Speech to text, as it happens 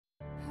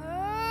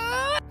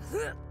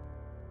Good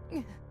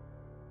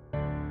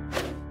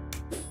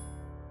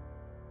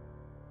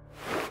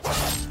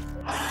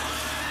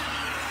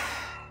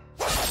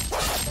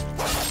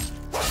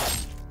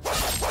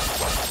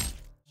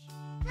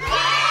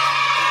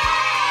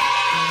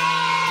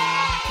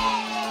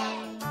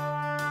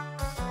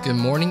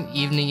morning,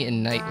 evening,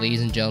 and night,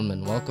 ladies and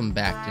gentlemen. Welcome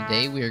back.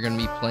 Today we are going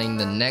to be playing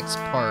the next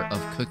part of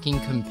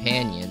Cooking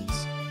Companions.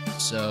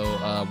 So,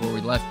 where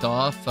we left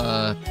off,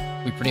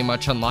 we pretty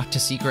much unlocked a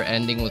secret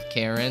ending with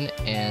Karen,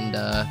 and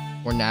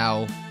we're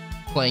now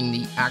playing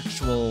the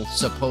actual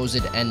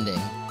supposed ending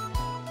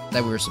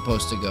that we were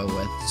supposed to go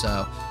with.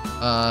 So,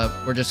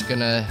 I'm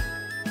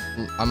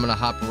gonna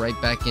hop right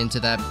back into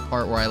that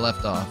part where I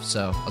left off.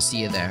 So, I'll see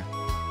you there.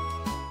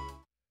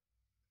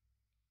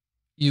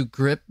 You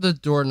grip the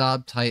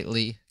doorknob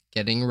tightly,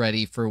 getting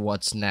ready for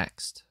what's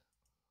next.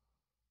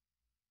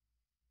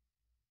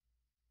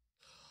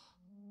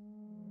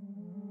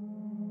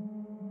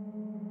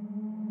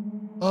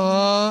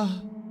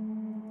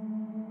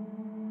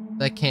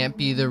 That can't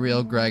be the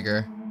real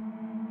Gregor.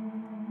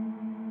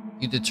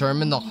 You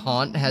determine the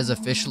haunt has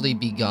officially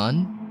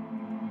begun.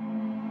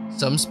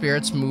 Some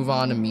spirits move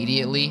on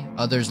immediately,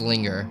 others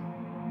linger.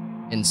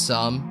 And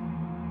some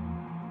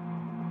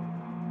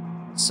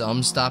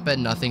stop at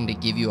nothing to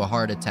give you a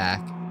heart attack,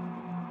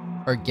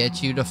 or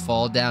get you to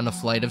fall down a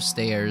flight of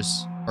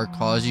stairs, or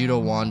cause you to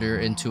wander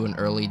into an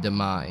early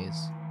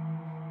demise.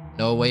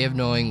 No way of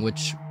knowing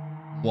which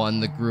one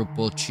the group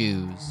will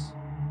choose.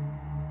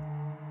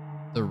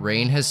 The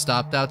rain has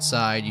stopped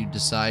outside. You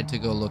decide to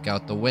go look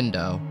out the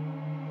window.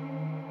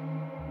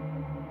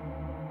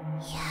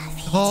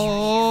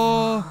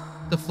 Oh,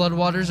 the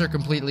floodwaters are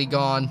completely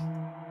gone.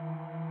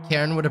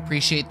 Karen would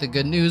appreciate the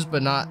good news,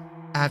 but not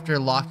after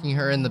locking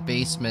her in the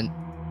basement.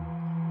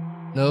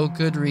 No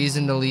good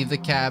reason to leave the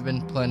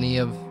cabin. Plenty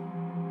of...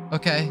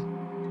 Okay.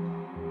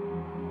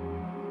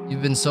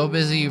 You've been so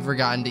busy you've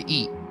forgotten to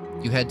eat.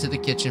 You head to the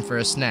kitchen for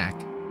a snack.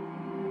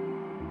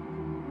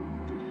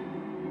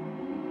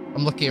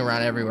 I'm looking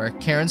around everywhere.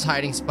 Karen's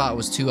hiding spot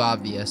was too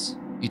obvious.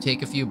 You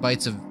take a few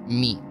bites of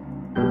meat.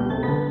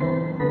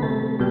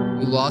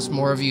 You lost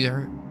more of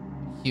your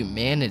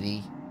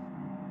humanity.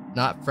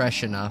 Not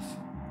fresh enough.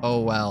 Oh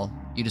well.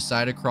 You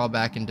decide to crawl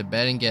back into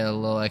bed and get a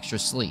little extra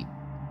sleep.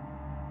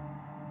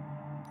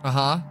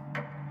 What?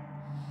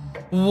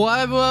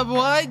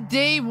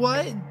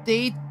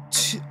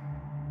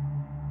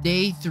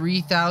 Day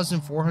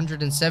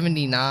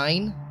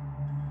 3,479?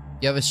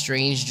 You have a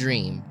strange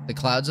dream. The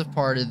clouds have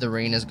parted, the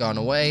rain has gone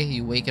away,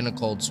 you wake in a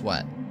cold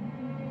sweat.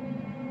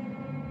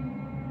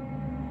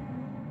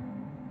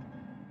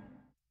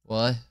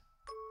 What?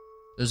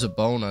 There's a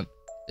bone on...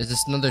 Is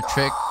this another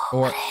trick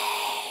or...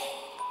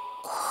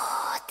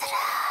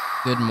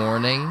 Good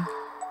morning.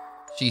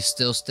 She's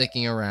still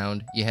sticking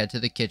around. You head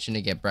to the kitchen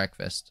to get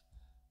breakfast.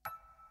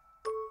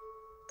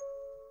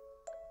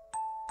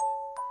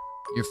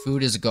 Your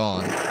food is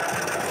gone.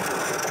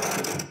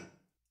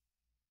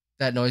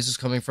 That noise is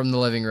coming from the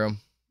living room.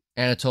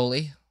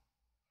 Anatoly?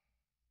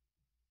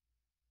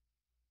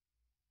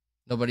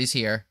 Nobody's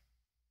here.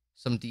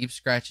 Some deep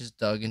scratches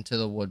dug into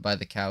the wood by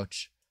the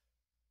couch.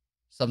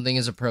 Something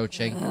is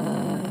approaching.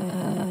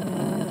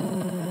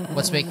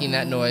 What's making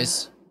that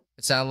noise?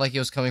 It sounded like it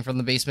was coming from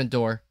the basement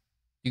door.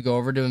 You go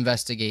over to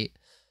investigate.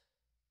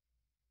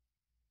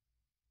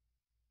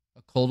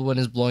 A cold wind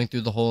is blowing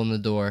through the hole in the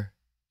door.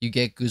 You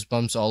get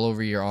goosebumps all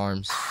over your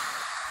arms.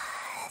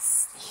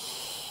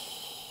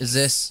 Is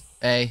this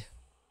a...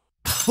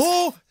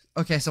 Oh!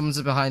 Okay,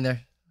 someone's behind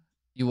there.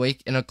 You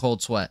wake in a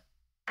cold sweat.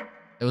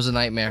 It was a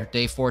nightmare.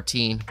 Day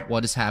 14.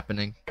 What is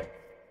happening?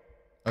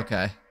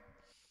 Okay.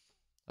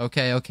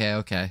 Okay.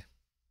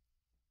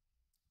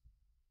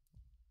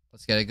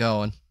 Let's get it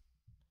going.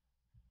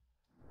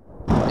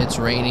 It's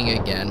raining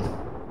again.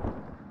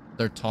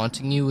 They're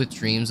taunting you with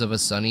dreams of a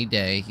sunny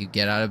day. You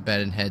get out of bed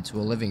and head to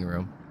the living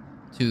room.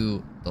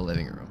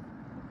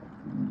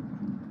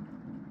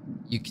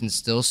 You can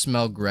still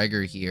smell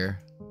Gregor here.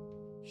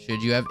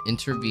 Should you have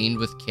intervened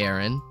with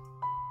Karen,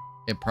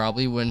 it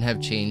probably wouldn't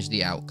have changed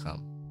the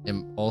outcome. It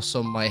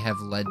also might have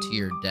led to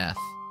your death.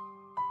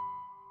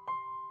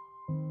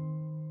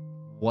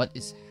 What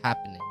is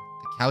happening?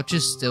 The couch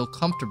is still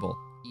comfortable,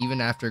 even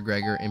after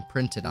Gregor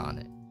imprinted on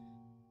it.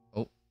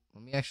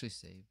 Let me actually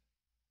save.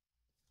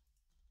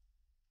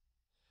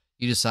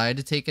 You decide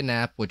to take a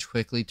nap, which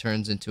quickly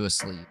turns into a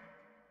sleep.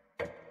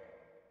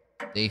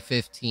 Day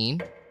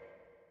 15.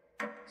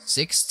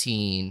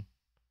 16.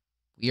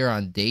 We are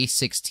on day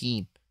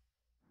 16.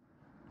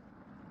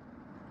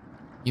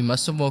 You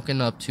must have woken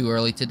up too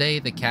early today.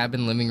 The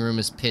cabin living room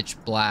is pitch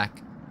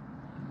black.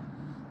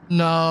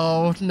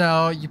 No.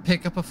 You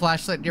pick up a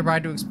flashlight nearby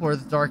to explore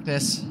the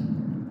darkness.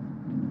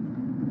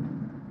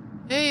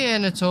 Hey,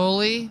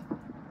 Anatoly.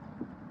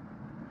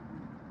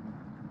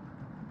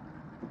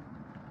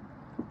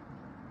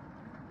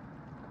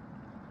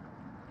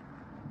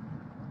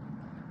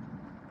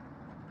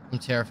 I'm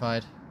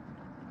terrified.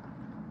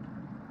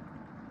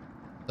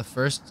 The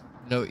first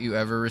note you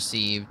ever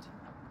received.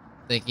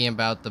 Thinking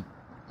about the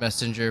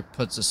messenger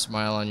puts a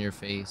smile on your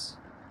face.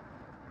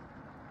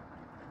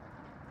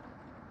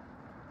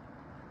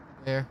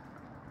 Where?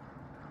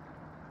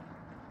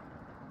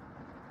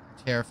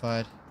 I'm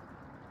terrified.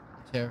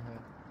 I'm terrified.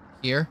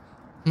 Here?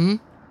 Hmm?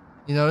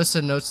 You notice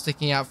a note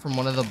sticking out from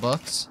one of the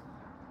books?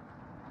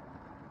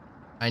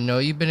 I know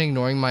you've been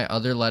ignoring my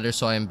other letter,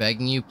 so I am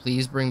begging you,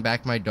 please bring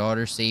back my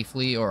daughter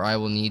safely, or I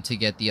will need to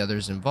get the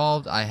others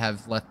involved. I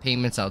have left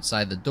payments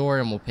outside the door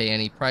and will pay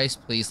any price.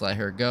 Please let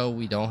her go.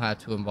 We don't have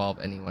to involve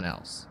anyone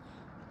else.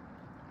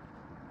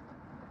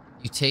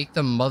 You take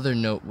the mother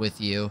note with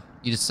you.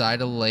 You decide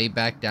to lay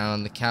back down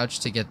on the couch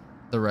to get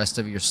the rest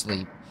of your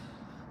sleep.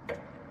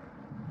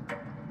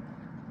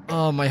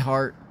 Oh, my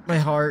heart. My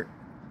heart.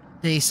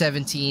 Day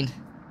 17.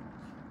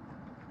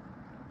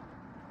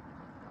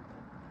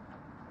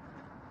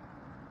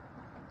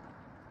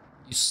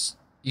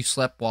 You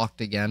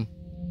slept-walked again.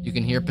 You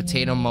can hear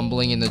Potato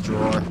mumbling in the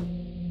drawer.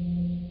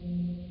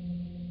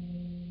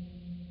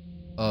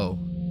 Oh,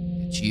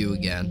 it's you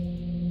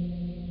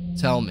again.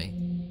 Tell me.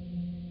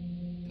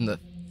 In the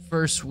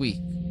first week,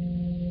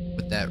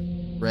 with that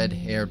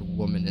red-haired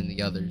woman and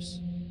the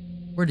others,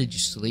 where did you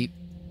sleep?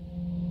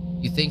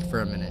 You think for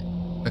a minute,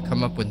 but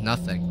come up with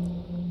nothing.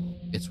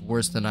 It's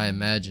worse than I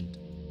imagined.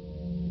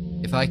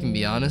 If I can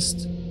be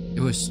honest,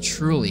 it was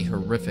truly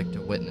horrific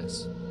to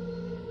witness.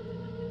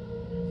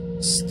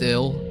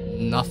 Still,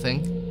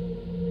 nothing.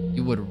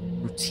 You would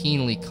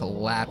routinely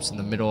collapse in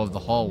the middle of the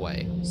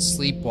hallway,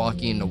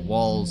 sleepwalking into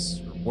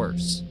walls, or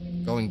worse,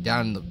 going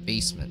down in the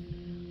basement.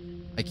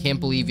 I can't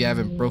believe you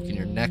haven't broken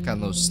your neck on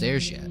those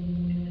stairs yet.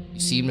 You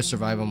seem to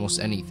survive almost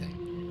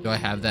anything. Do I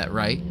have that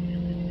right?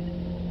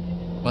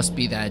 Must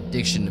be that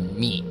addiction to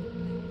meat.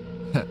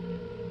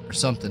 Or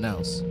something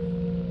else.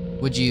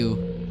 Would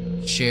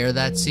you share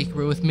that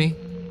secret with me?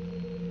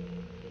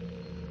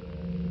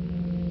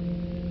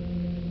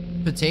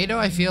 Potato,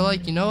 I feel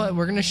like, you know what?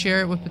 We're gonna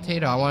share it with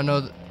Potato. I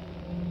wanna know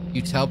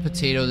you tell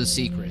Potato the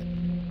secret.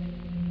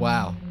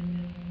 Wow.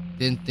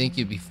 Didn't think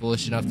you'd be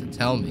foolish enough to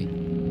tell me.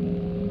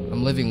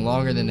 I'm living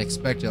longer than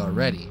expected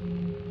already,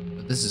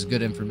 but this is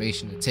good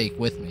information to take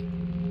with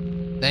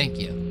me. Thank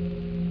you.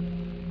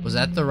 Was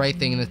that the right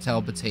thing to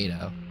tell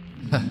Potato?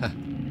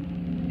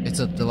 It's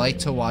a delight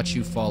to watch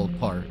you fall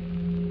apart.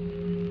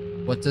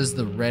 What does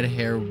the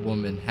red-haired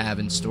woman have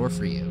in store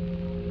for you?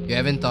 You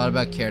haven't thought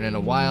about Karen in a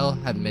while.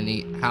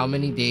 How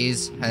many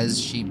days has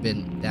she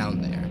been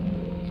down there?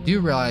 You do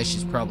realize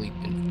she's probably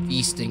been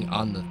feasting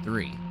on the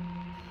 3.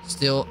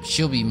 Still,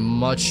 she'll be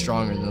much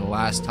stronger than the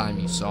last time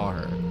you saw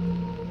her.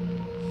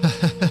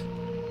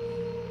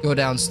 Go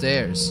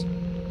downstairs.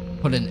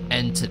 Put an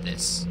end to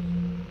this.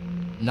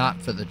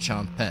 Not for the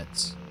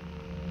Chompettes.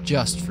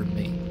 Just for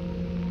me.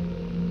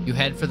 You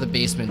head for the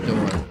basement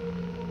door.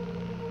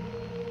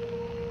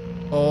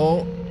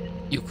 Oh.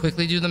 You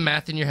quickly do the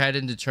math in your head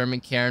and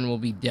determine Karen will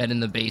be dead in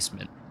the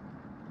basement.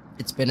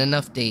 It's been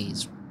enough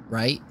days,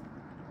 right?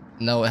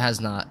 No, it has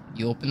not.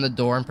 You open the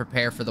door and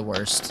prepare for the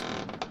worst.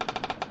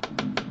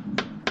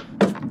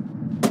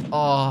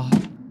 Oh.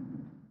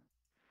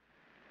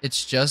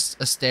 It's just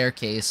a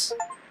staircase.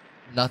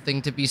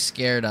 Nothing to be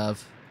scared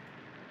of.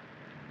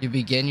 You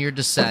begin your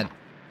descent.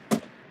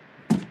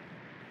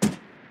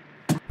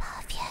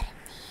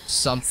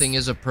 Something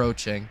is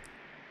approaching.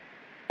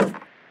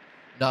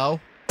 No.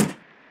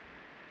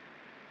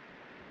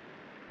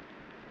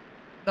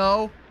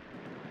 No.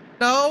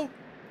 No.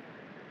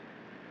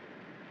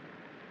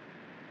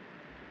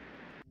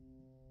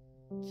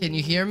 Can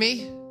you hear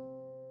me?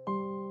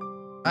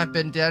 I've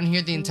been down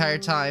here the entire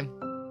time.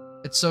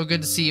 It's so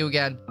good to see you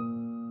again.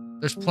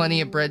 There's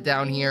plenty of bread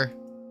down here.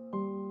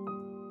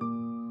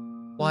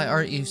 Why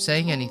aren't you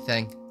saying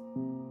anything?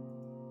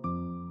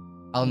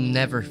 I'll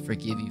never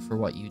forgive you for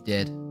what you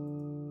did.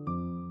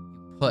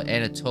 You put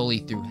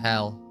Anatoly through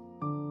hell.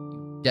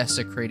 You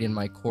desecrated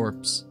my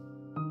corpse.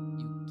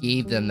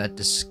 Gave them that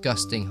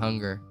disgusting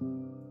hunger.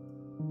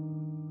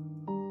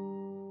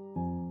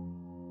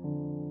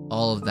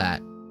 All of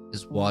that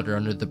is water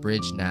under the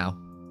bridge now.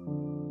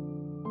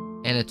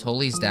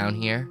 Anatoly's down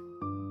here.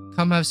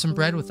 Come have some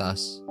bread with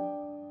us.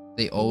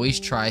 They always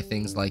try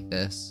things like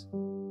this.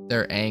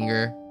 Their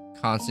anger,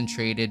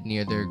 concentrated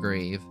near their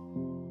grave,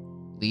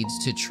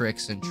 leads to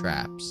tricks and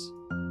traps.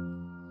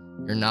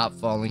 You're not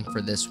falling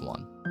for this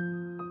one.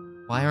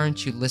 Why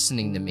aren't you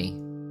listening to me?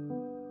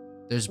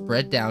 There's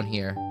bread down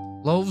here.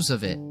 Loaves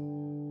of it.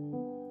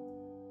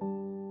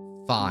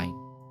 Fine.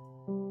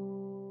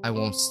 I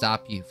won't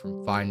stop you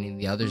from finding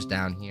the others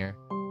down here.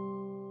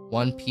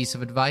 One piece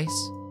of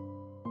advice?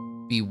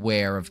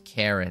 Beware of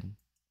Karen.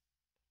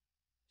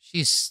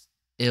 She's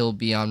ill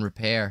beyond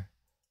repair.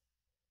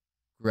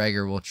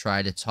 Gregor will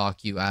try to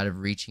talk you out of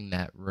reaching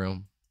that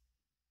room.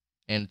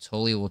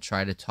 Anatoly will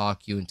try to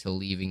talk you into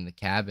leaving the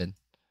cabin.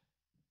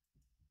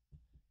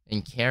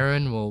 And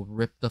Karen will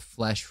rip the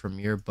flesh from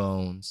your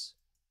bones.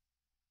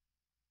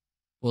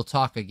 We'll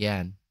talk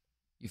again.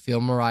 You feel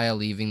Mariah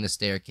leaving the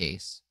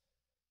staircase.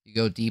 You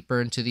go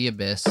deeper into the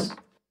abyss.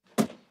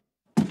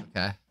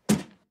 Okay.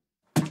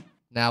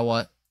 Now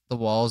what? The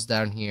walls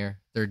down here.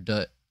 They're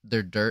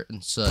dirt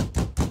and soot.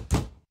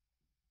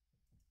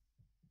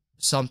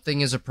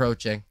 Something is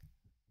approaching.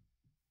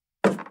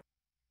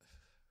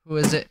 Who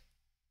is it?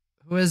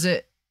 Who is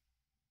it?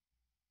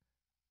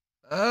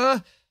 Hello?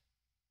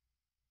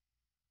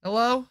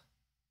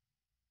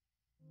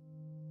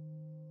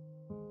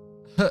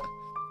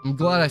 I'm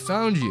glad I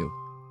found you.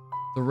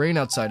 The rain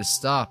outside has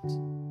stopped.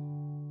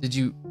 Did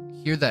you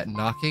hear that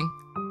knocking?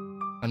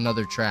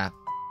 Another trap.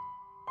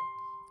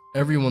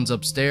 Everyone's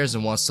upstairs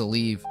and wants to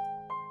leave.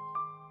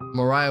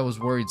 Mariah was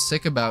worried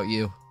sick about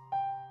you.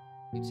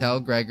 You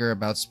tell Gregor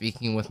about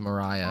speaking with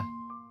Mariah.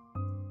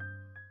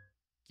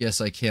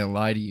 Guess I can't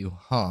lie to you,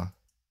 huh?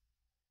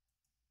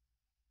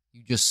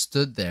 You just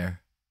stood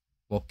there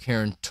while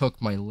Karen took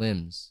my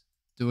limbs,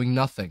 doing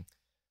nothing.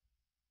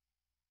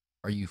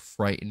 Are you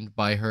frightened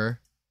by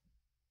her?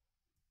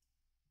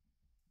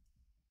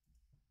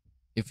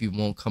 If you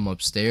won't come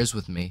upstairs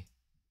with me,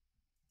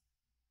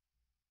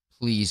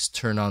 please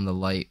turn on the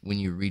light when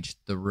you reach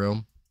the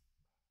room.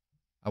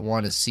 I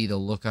want to see the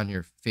look on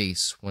your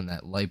face when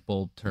that light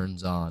bulb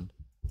turns on.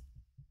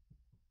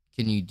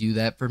 Can you do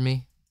that for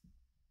me?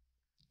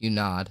 You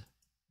nod.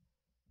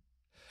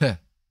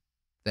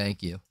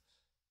 Thank you.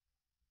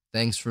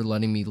 Thanks for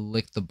letting me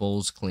lick the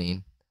bowls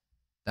clean.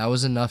 That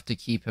was enough to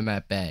keep him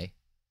at bay.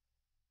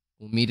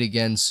 We'll meet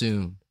again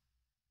soon.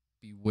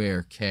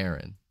 Beware,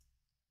 Karen.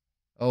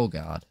 Oh,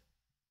 God.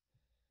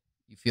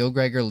 You feel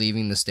Gregor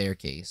leaving the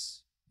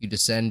staircase. You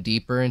descend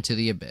deeper into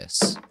the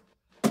abyss.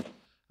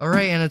 All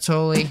right,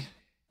 Anatoly.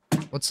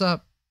 What's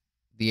up?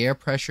 The air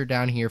pressure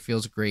down here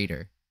feels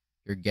greater.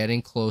 You're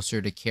getting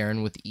closer to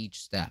Karen with each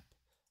step.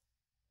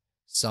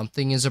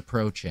 Something is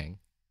approaching.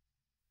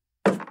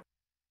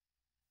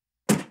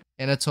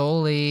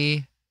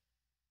 Anatoly.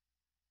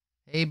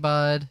 Hey,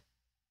 bud.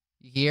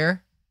 You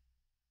here?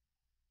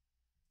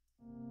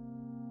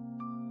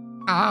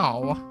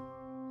 Oh.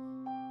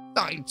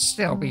 Thought you'd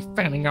still be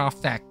fending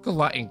off that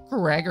glutton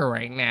Gregor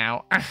right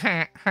now.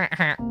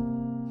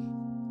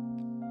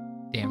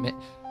 Damn it.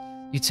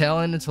 You tell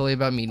Anatoly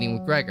about meeting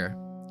with Gregor.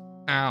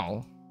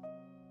 Oh.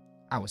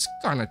 I was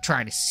gonna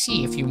try to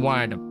see if you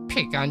wanted to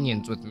pick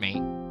onions with me.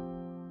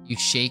 You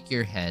shake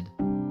your head.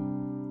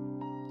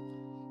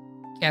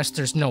 Guess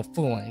there's no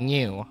fooling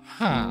you,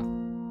 huh?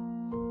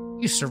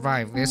 You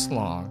survived this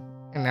long,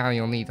 and now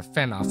you'll need to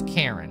fend off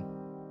Karen.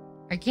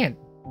 I can't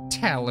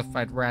tell if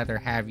I'd rather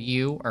have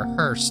you or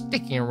her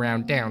sticking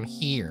around down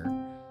here.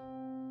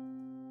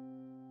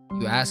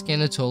 You ask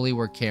Anatoly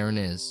where Karen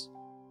is.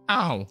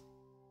 Oh.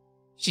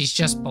 She's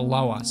just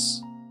below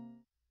us,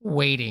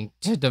 waiting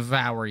to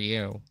devour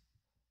you.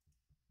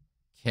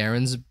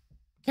 Karen's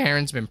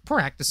been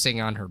practicing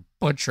on her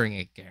butchering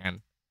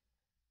again.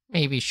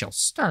 Maybe she'll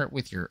start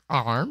with your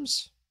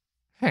arms?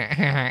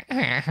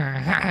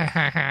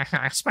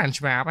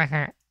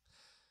 SpongeBob.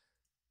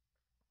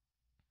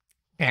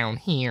 Down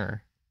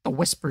here, the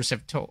whispers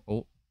have told...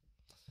 Oh,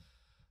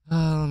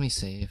 let me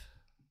save.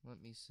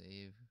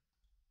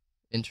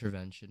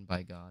 Intervention,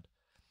 by God.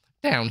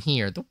 Down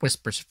here, the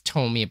whispers have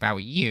told me about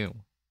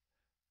you.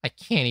 I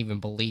can't even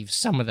believe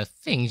some of the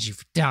things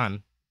you've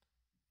done.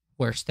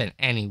 Worse than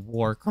any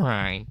war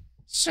crime.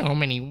 So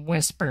many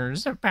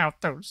whispers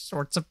about those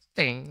sorts of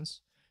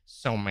things.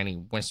 So many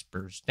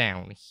whispers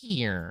down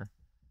here.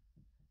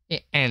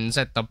 It ends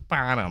at the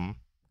bottom.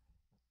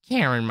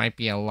 Karen might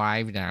be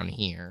alive down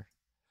here,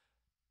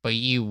 but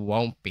you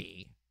won't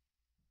be.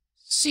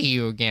 See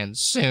you again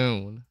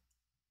soon.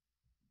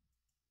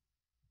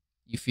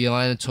 You feel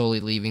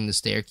Anatoly leaving the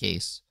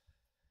staircase.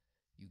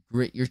 You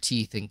grit your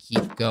teeth and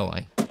keep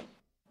going.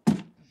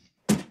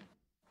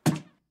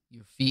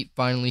 Your feet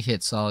finally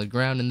hit solid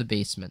ground in the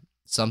basement.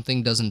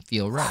 Something doesn't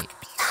feel right.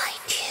 Look behind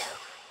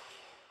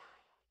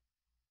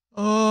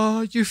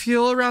you. You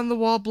feel around the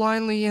wall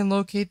blindly and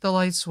locate the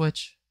light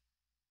switch.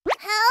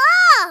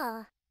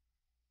 Hello!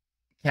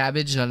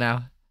 Cabbage,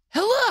 now.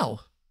 Hello!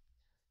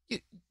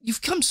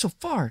 You've come so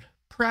far.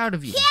 Proud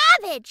of you.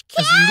 Cabbage!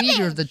 As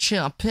leader of the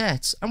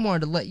Chompettes, I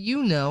wanted to let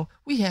you know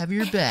we have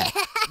your back.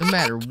 No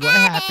matter what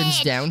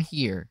happens down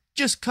here,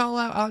 just call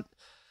out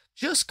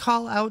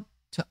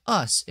to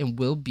us and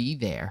we'll be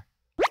there.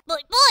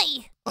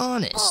 Boy!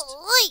 Honest.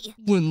 Boy!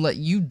 Wouldn't let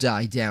you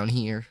die down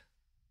here.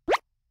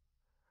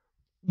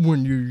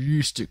 When you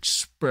least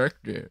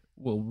expect it,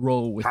 we'll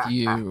roll with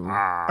you. You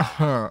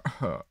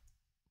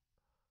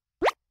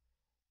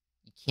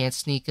can't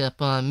sneak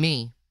up on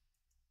me.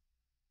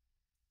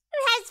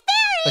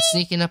 Raspberry! But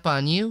sneaking up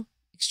on you?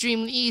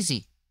 Extremely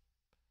easy.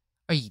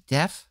 Are you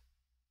deaf?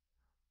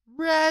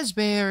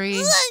 Raspberry!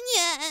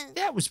 Onion!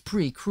 That was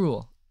pretty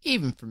cruel,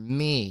 even for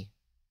me.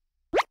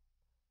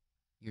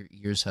 Your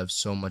ears have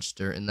so much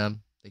dirt in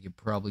them, they could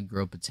probably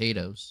grow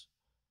potatoes.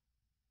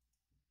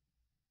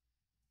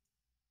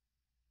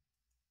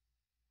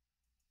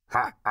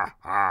 Ha ha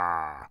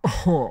ha.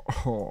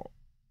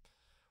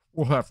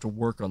 We'll have to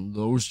work on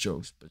those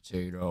jokes,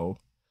 Potato.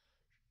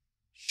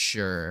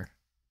 Sure.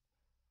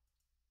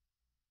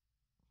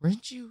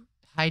 Weren't you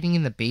hiding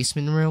in the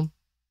basement room?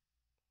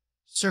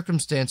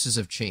 Circumstances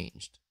have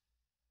changed.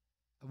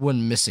 I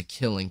wouldn't miss a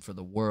killing for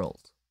the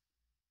world.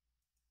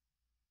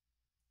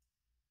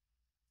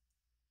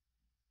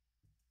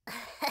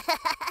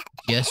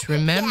 Just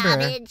remember,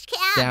 Cabbage!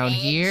 down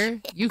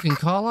here, you can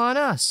call on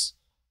us.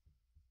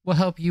 We'll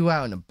help you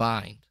out in a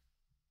bind.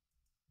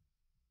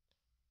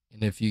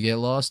 And if you get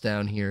lost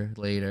down here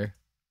later,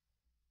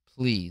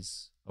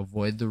 please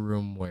avoid the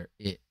room where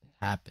it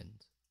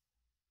happened.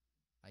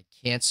 I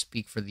can't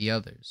speak for the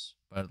others,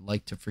 but I'd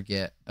like to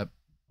forget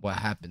what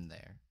happened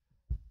there.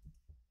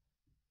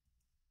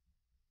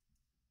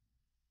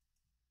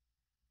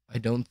 I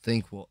don't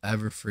think we'll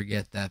ever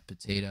forget that,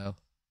 Potato.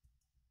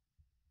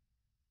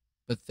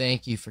 But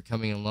thank you for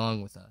coming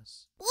along with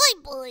us.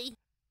 Boy.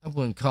 I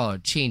wouldn't call it a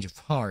change of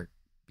heart,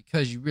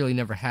 because you really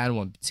never had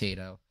one,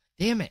 Potato.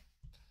 Damn it.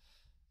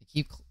 I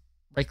keep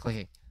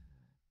right-clicking.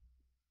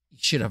 You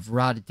should have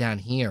rotted down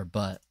here,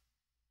 but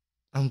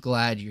I'm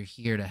glad you're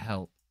here to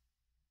help.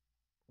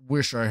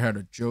 Wish I had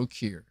a joke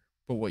here,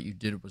 but what you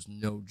did was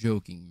no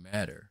joking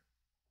matter.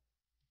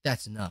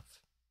 That's enough.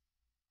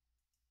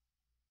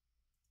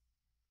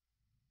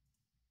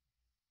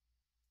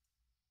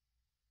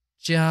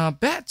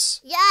 Jumpets!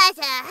 Yes,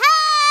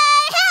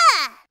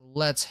 ha!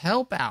 Let's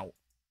help out.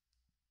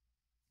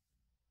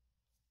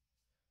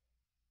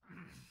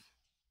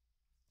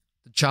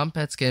 The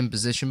Chompets get in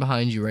position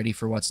behind you, ready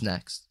for what's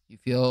next. You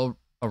feel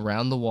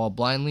around the wall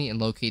blindly and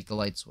locate the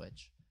light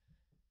switch.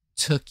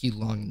 Took you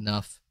long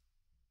enough.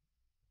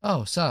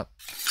 Oh, sup?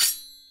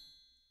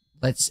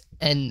 Let's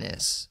end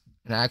this.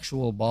 An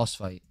actual boss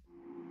fight.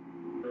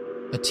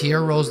 A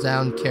tear rolls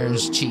down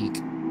Karen's cheek.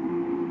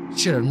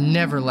 Should have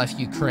never left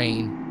you,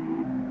 Crane.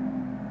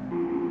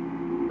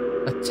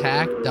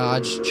 Attack,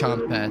 dodge,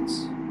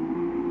 Chompets.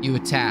 You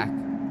attack.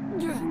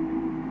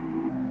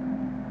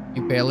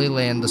 You barely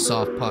land the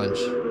soft punch.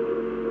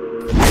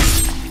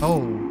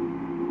 Oh.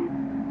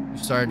 You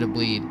started to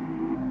bleed.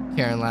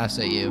 Karen laughs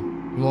at you.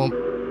 We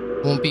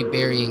won't be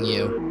burying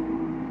you.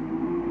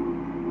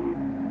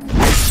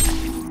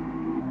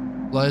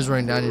 Blood is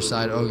running down your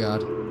side. Oh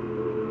god.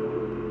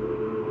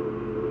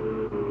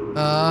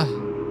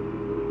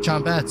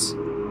 Chompets.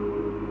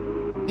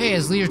 Hey,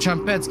 as leader,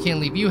 Chompets can't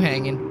leave you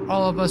hanging.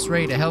 All of us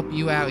ready to help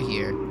you out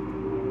here.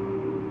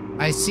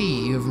 I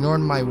see, you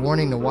ignored my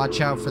warning to watch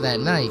out for that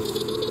knife.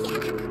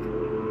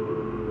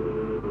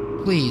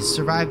 Please,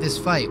 survive this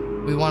fight.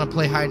 We want to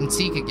play hide and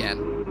seek again.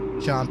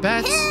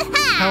 Chompets,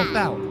 help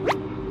out.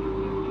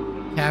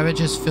 Cabbage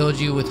has filled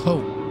you with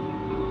hope.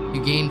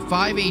 You gain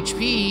 5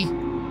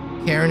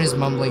 HP. Karen is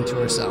mumbling to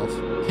herself.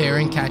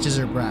 Karen catches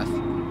her breath.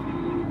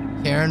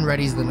 Karen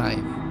readies the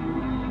knife.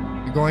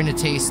 You're going to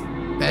taste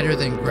better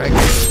than Greg.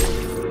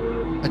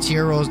 A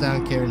tear rolls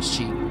down Karen's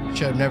cheek.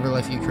 Should have never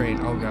left you, Crane.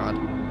 Oh god.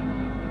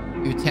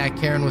 You attack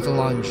Karen with a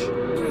lunge.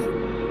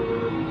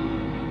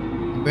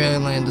 You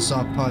barely land a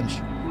soft punch.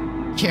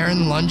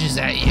 Karen lunges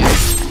at you.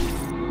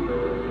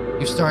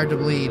 You start to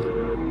bleed.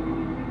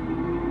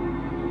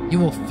 You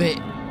will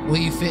fit. Will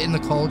you fit in the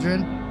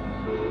cauldron?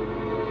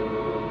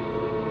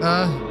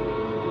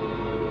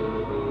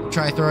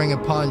 Try throwing a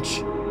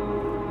punch.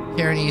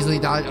 Karen easily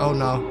dodged. Oh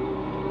no.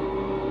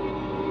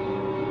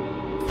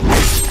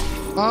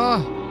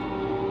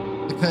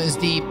 The cut is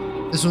deep.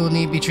 This will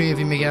need to be treated if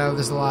you make it out of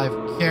this alive.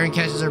 Karen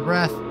catches her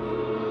breath.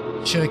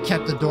 Should have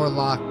kept the door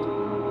locked.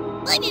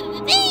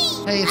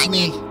 Hey, it's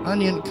me.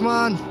 Onion, come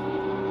on.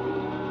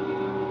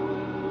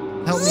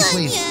 Help me,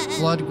 please.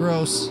 Blood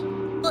gross.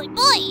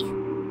 Boy.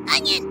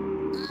 Onion.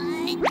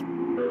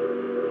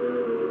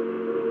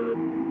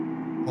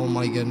 Oh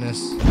my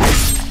goodness.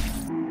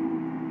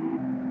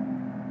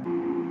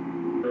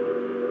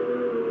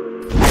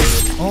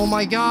 Oh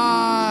my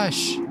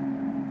gosh.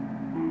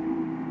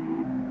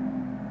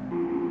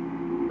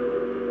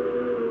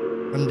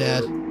 I'm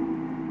dead.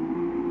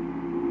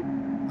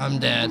 I'm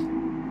dead.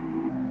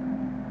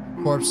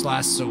 Corpse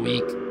lasts a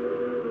week.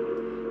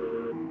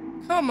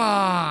 Come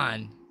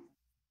on!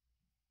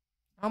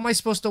 How am I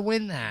supposed to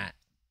win that?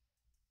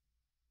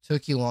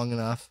 Took you long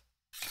enough.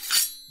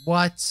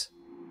 What?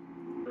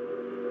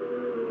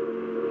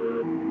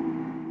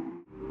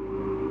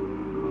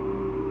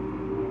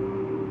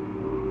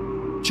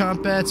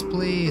 Chompets,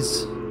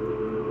 please.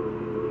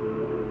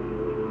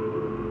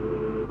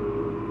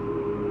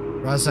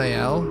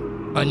 Raziel?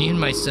 Onion,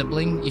 my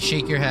sibling? You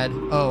shake your head.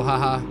 Oh,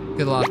 haha.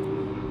 Good luck.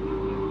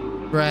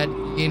 Bread,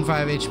 you gain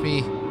 5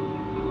 HP.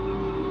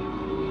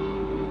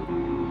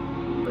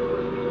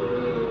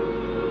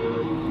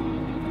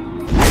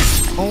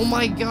 Oh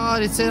my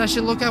god, it said I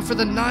should look out for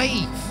the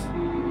knife.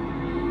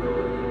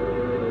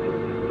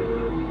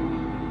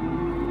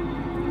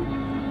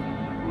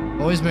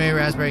 Always Mary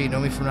Raspberry, you know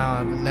me from now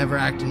on. I'm never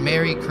acting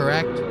Mary,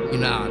 correct? You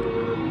nod.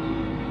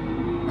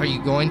 Are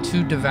you going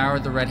to devour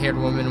the red-haired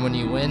woman when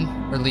you win,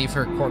 or leave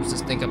her corpse to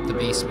stink up the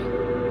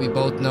basement? We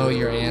both know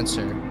your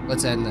answer.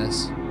 Let's end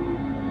this.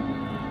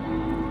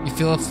 You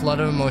feel a flood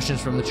of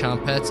emotions from the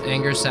Chompets: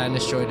 anger,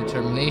 sadness, joy,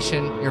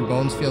 determination. Your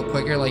bones feel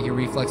quicker, like your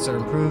reflexes are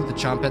improved. The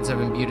Chompets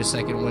have imbued a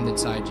second wind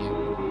inside you.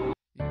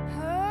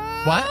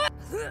 What?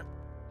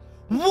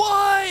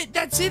 What?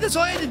 That's it? That's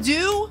all I had to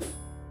do?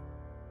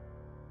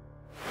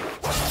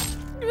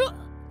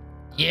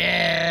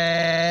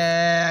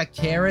 Yeah!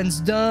 Karen's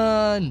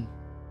done!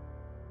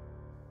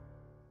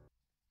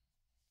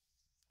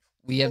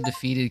 We have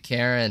defeated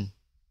Karen.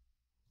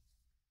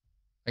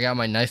 I got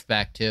my knife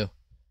back, too.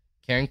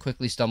 Karen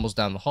quickly stumbles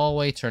down the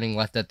hallway, turning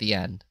left at the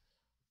end.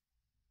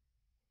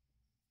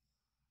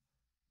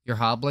 You're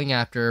hobbling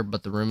after her,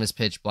 but the room is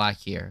pitch black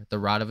here. The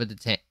rot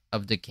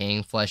of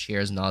decaying flesh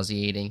here is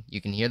nauseating. You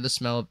can hear the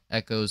smell of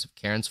echoes of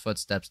Karen's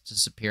footsteps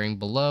disappearing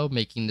below,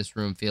 making this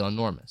room feel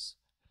enormous.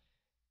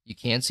 You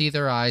can't see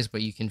their eyes,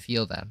 but you can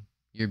feel them.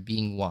 You're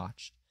being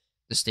watched.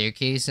 The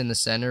staircase in the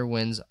center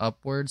winds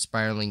upward,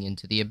 spiraling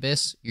into the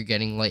abyss. You're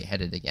getting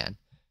lightheaded again.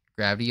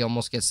 Gravity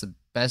almost gets the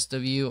best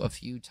of you a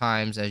few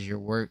times as you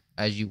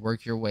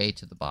work your way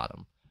to the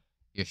bottom.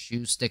 Your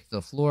shoes stick to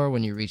the floor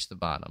when you reach the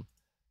bottom.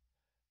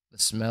 The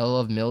smell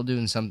of mildew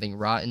and something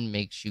rotten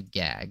makes you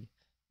gag.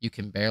 You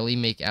can barely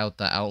make out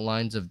the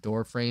outlines of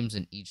door frames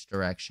in each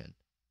direction.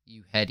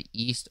 You head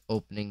east,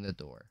 opening the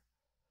door.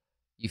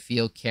 You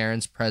feel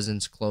Karen's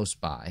presence close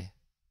by.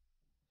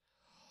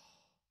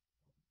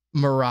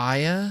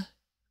 Mariah?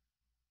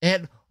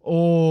 And,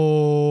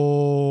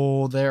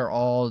 oh,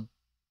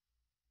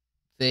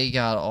 they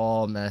got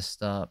all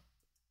messed up.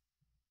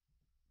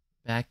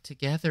 Back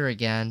together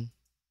again.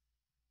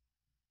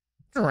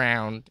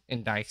 Drowned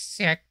and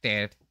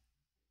dissected.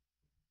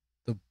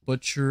 The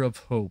Butcher of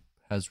Hope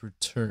has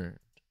returned.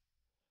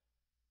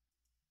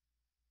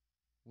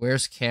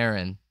 Where's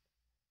Karen?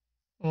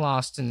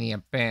 Lost in the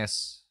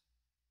abyss.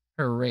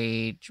 Her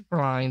rage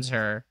blinds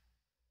her.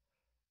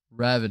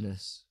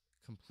 Ravenous.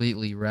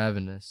 Completely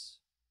ravenous.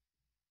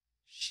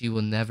 She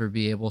will never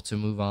be able to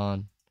move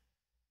on.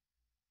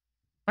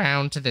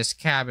 Bound to this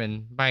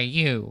cabin by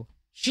you.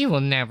 She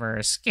will never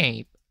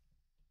escape.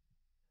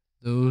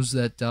 Those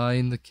that die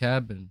in the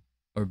cabin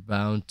are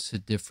bound to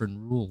different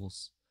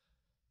rules.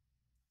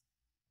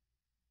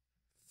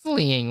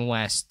 Fleeing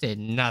west did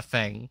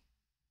nothing.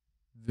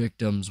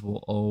 Victims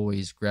will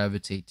always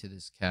gravitate to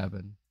this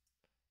cabin.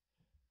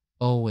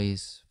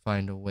 Always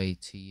find a way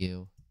to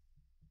you.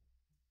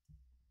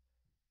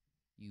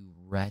 You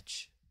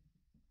wretch.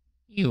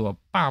 You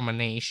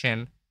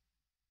abomination.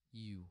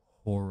 You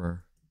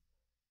horror.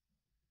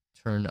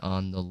 Turn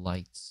on the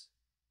lights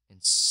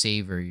and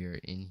savor your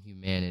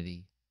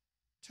inhumanity.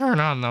 Turn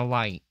on the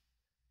light.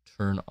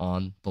 Turn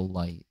on the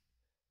light.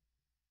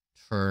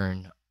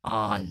 Turn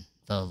on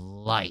the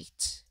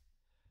light.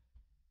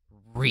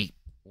 Reap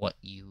what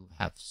you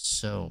have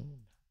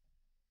sown.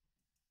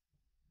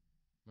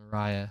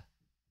 Mariah,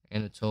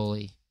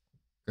 Anatoly,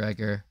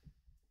 Gregor,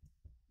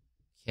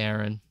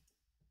 Karen,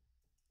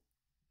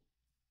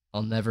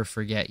 I'll never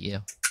forget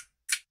you.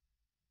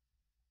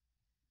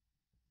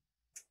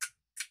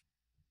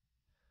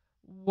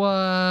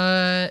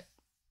 What?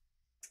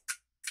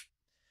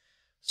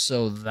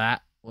 So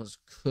that was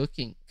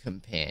Cooking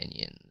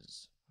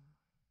Companions.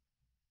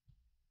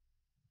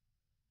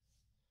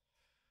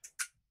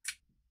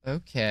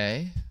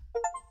 Okay.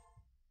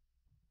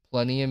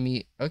 Plenty of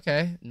meat.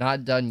 Okay,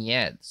 not done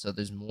yet, so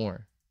there's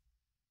more.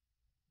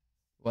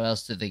 What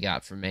else did they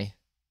got for me?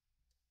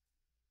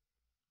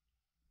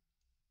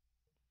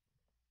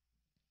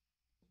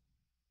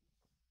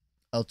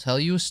 I'll tell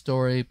you a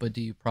story, but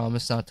do you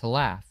promise not to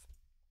laugh?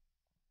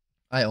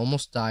 I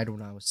almost died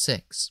when I was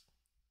 6.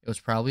 It was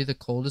probably the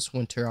coldest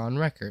winter on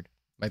record.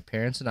 My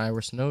parents and I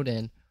were snowed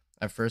in.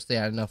 At first they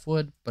had enough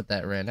wood, but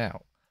that ran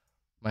out.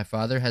 My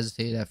father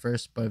hesitated at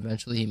first, but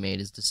eventually he made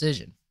his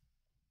decision.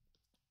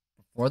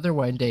 Before their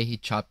wedding day, he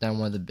chopped down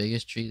one of the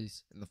biggest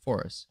trees in the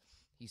forest.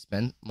 He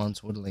spent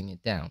months whittling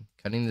it down,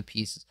 cutting the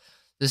pieces.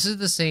 This is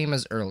the same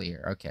as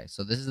earlier. Okay,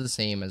 so this is the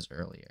same as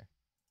earlier.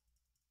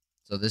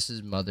 So this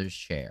is Mother's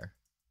chair.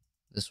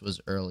 This was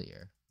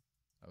earlier.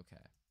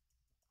 Okay.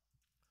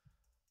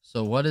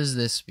 So what does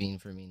this mean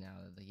for me now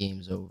that the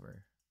game's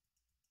over?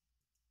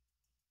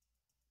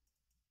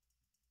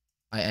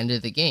 I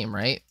ended the game,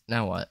 right?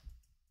 Now what?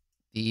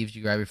 Thieves,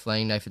 you grab your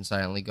flaying knife and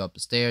silently go up the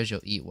stairs. You'll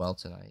eat well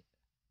tonight.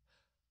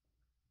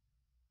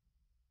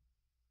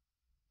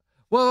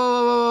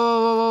 Whoa!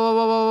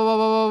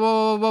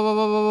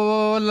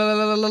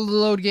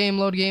 Load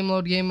game.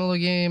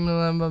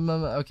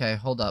 Okay,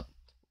 hold up.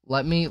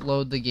 Let me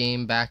load the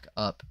game back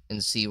up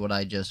and see what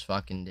I just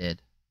fucking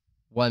did.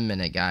 1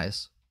 minute,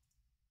 guys.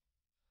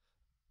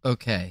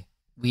 Okay,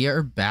 we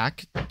are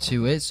back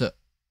to it. So,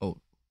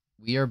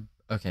 we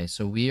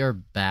are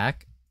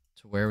back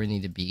to where we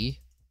need to be.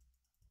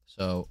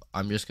 So,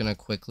 I'm just gonna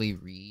quickly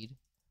read.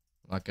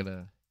 I'm not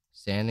gonna...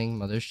 Standing,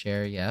 Mother's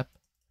chair, yep.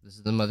 This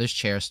is the Mother's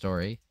chair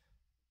story.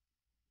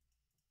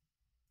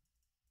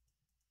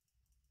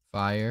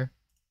 Fire.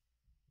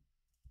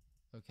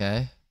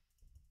 Okay.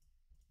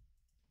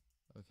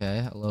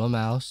 Okay, a little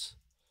mouse.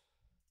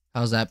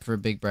 How's that for a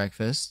big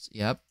breakfast?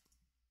 Yep.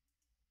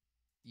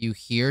 You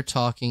hear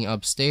talking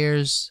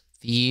upstairs.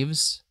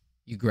 Thieves.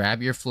 You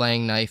grab your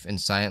flaying knife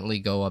and silently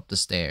go up the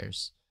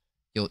stairs.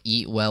 You'll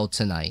eat well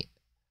tonight.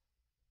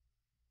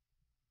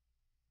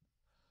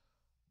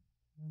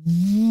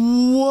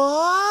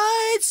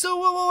 What? So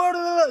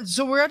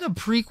we're at a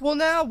prequel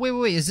now?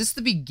 Wait. Is this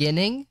the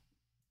beginning?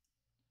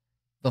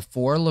 The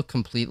four look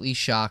completely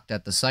shocked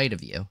at the sight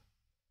of you.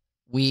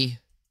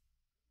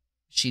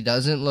 She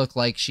doesn't look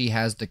like she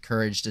has the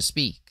courage to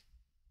speak.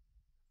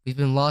 We've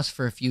been lost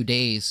for a few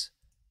days.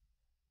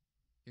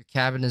 Your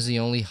cabin is the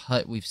only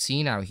hut we've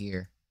seen out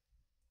here.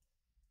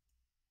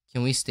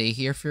 Can we stay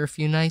here for a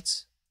few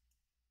nights?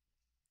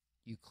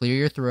 You clear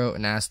your throat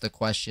and ask the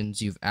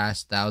questions you've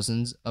asked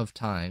thousands of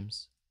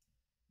times.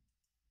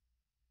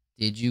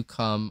 Did you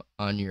come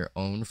on your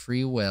own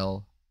free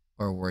will,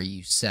 or were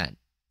you sent?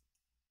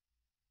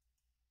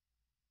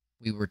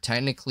 We were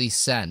technically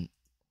sent.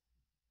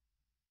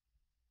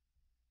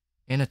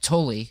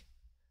 Anatoly,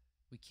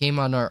 we came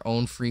on our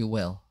own free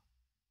will.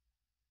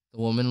 The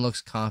woman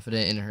looks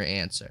confident in her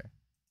answer.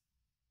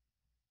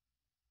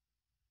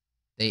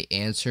 They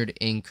answered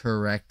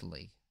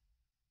incorrectly.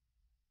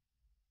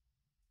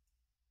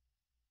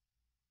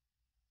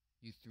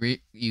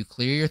 You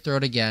clear your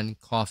throat again,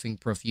 coughing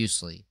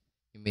profusely.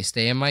 You may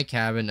stay in my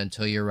cabin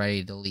until you're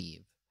ready to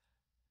leave.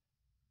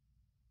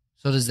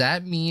 So does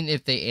that mean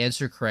if they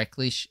answer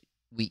correctly,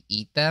 we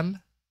eat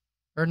them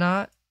or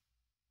not?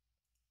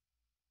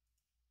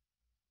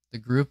 The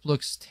group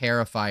looks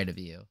terrified of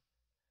you,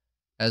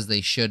 as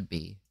they should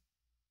be.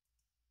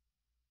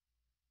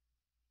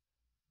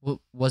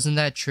 Wasn't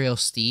that trail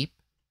steep?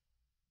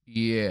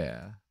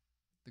 Yeah.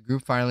 The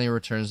group finally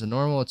returns to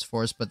normal. It's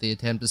forced, but they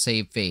attempt to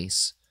save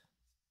face.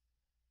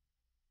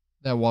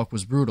 That walk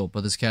was brutal,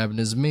 but this cabin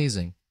is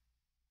amazing.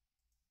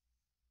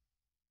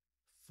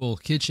 Full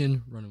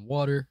kitchen, running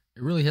water.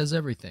 It really has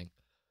everything.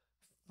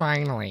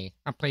 Finally,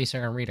 a place I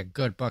can read a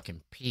good book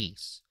in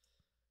peace.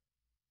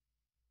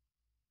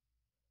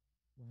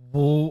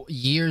 Whoa,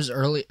 years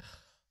early.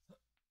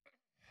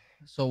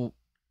 So,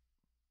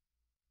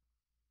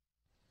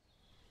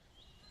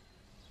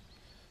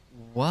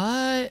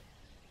 what?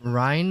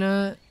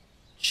 Rhina,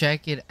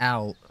 check it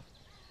out.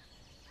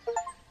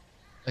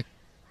 Like,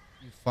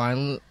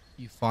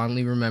 you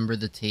finally remember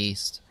the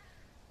taste.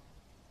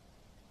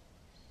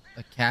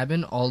 A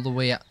cabin all the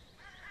way out.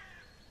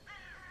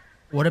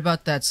 What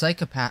about that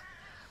psychopath?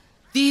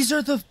 These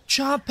are the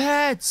chomp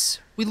pets!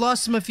 We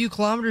lost them a few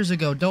kilometers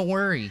ago, don't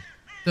worry.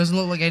 Doesn't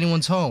look like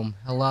anyone's home.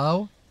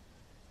 Hello?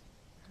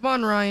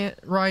 Come on,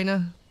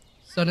 Rhina.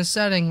 Sun is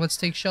setting. Let's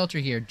take shelter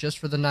here, just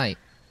for the night.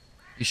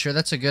 You sure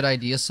that's a good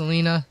idea,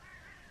 Selena?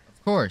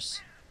 Of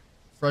course.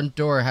 Front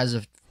door has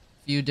a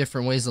few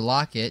different ways to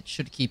lock it.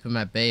 Should keep him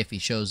at bay if he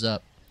shows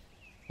up.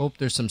 Hope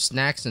there's some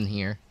snacks in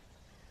here.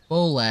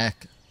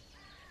 Bolak.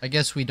 I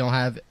guess we don't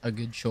have a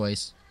good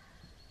choice.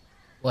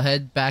 We'll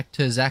head back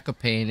to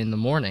Zakopane in the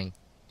morning.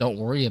 Don't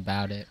worry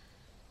about it.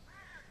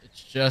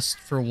 It's just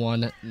for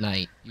one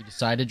night. You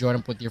decide to join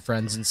up with your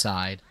friends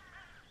inside.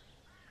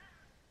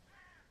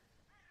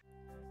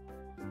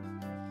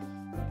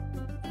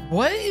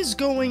 What is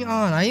going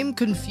on? I am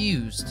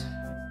confused.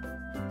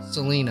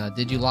 Selena,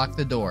 did you lock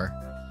the door?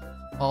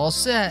 All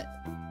set.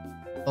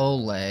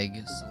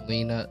 Oleg,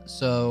 Selena.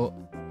 So,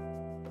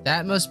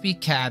 that must be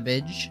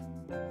cabbage.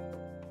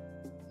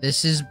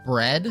 This is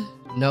bread?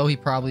 No, he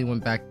probably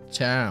went back to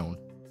town.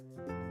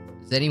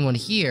 Is anyone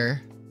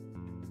here?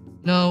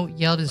 No,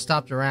 yelled and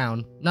stopped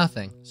around.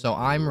 Nothing. So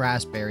I'm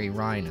Raspberry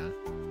Rhina.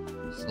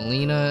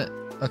 Selena...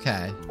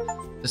 Okay.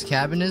 This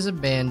cabin is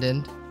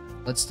abandoned.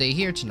 Let's stay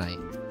here tonight.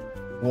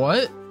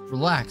 What?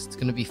 Relax, it's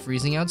gonna be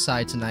freezing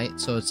outside tonight,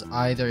 so it's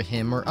either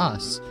him or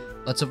us.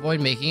 Let's avoid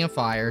making a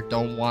fire.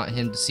 Don't want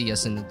him to see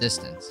us in the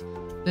distance.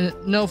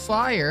 No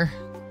fire?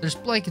 There's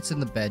blankets in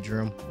the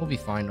bedroom. We'll be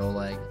fine,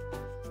 Oleg.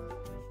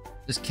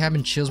 This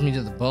cabin chills me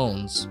to the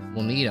bones.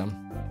 We'll need them.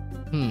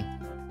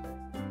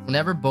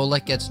 Whenever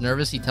Bolek gets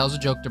nervous, he tells a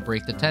joke to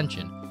break the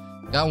tension.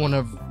 Got one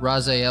of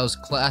Raziel's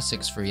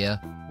classics for you.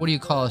 What do you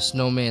call a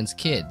snowman's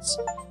kids?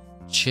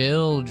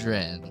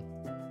 Children.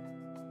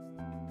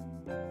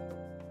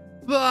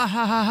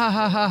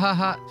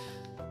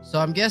 So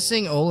I'm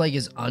guessing Oleg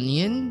is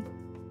onion?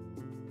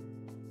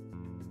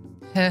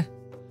 Heh.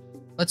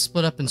 Let's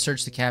split up and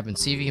search the cabin.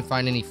 See if you can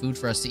find any food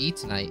for us to eat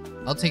tonight.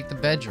 I'll take the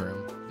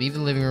bedroom. Leave the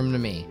living room to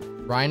me.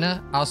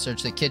 Rhina, I'll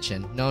search the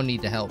kitchen. No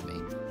need to help me.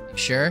 You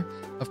sure?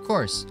 Of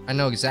course. I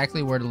know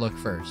exactly where to look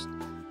first.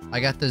 I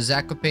got the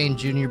Zakopane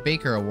Junior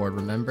Baker Award,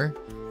 remember?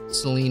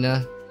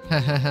 Selena.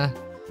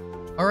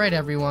 Alright,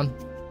 everyone.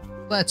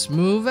 Let's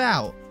move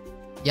out.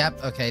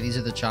 Yep, okay, these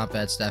are the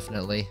chompettes,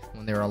 definitely,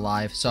 when they were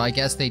alive. So I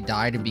guess they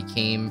died and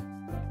became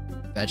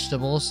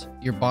vegetables.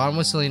 Your bond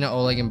with Selena,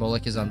 Oleg, and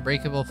Bolek is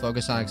unbreakable.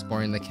 Focus on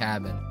exploring the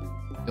cabin.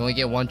 You only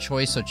get one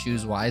choice, so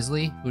choose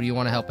wisely. Who do you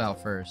want to help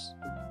out first?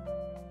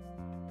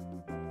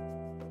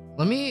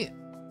 Let me...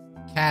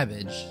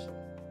 Cabbage.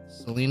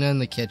 Selena in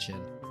the kitchen.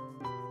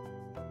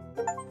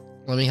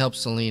 Let me help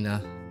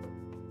Selena.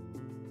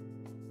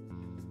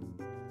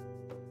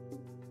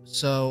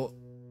 So,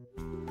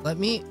 let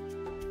me...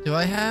 Do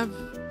I have...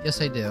 Yes,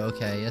 I do.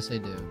 Okay, yes, I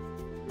do.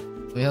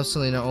 Let me help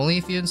Selena. Only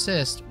if you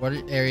insist. What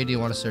area do you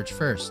want to search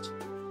first?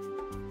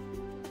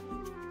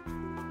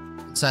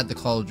 Inside the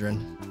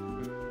cauldron.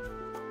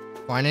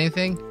 Find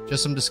anything?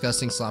 Just some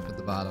disgusting slop at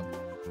the bottom.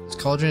 This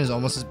cauldron is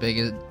almost as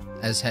big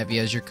as heavy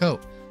as your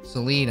coat.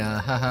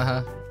 Selena,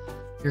 hahaha.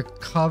 You're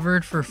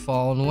covered for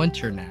fall and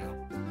winter now.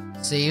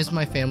 Saves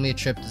my family a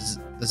trip to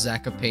the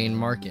Zakopane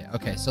market.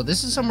 Okay, so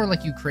this is somewhere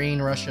like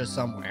Ukraine, Russia,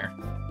 somewhere.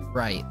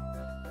 Right.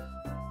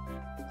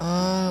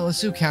 Let's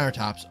do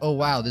countertops. Oh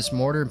wow, this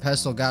mortar and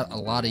pestle got a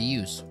lot of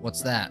use.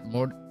 What's that?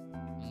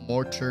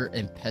 Mortar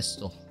and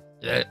pestle.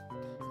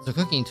 It's a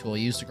cooking tool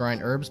used to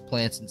grind herbs,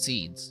 plants, and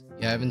seeds.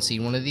 You haven't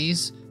seen one of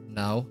these?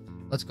 No.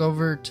 Let's go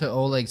over to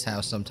Oleg's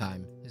house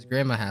sometime. His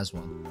grandma has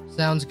one.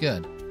 Sounds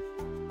good.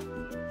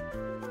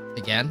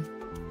 Again?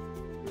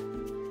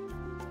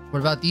 What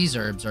about these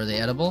herbs? Are they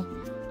edible?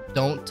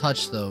 Don't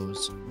touch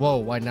those. Whoa,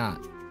 why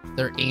not?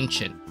 They're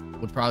ancient.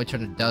 Would probably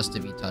turn to dust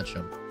if you touch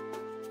them.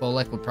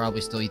 Bolek would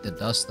probably still eat the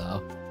dust,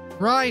 though.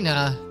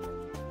 Rhina!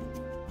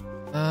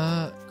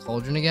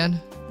 Cauldron again?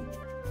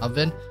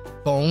 Oven?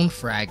 Bone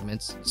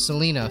fragments.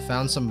 Selena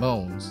found some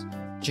bones.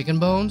 Chicken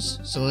bones?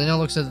 Selena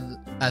looks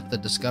at the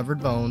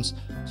discovered bones.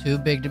 Too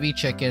big to be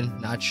chicken.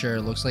 Not sure.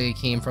 Looks like it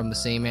came from the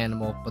same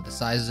animal, but the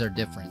sizes are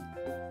different.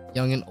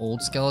 Young and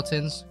old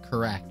skeletons?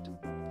 Correct.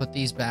 Put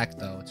these back,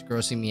 though. It's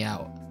grossing me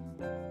out.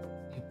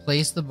 You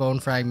place the bone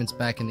fragments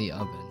back in the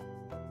oven.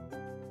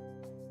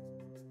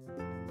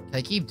 Can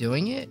I keep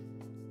doing it?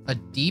 A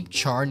deep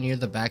char near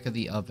the back of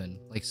the oven,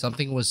 like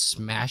something was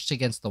smashed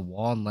against the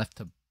wall and left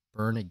to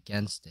burn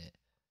against it.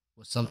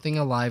 Was something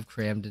alive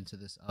crammed into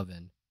this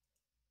oven?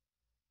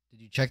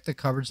 Did you check the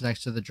cupboards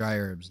next to the dry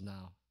herbs?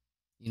 No.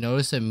 You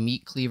notice a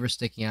meat cleaver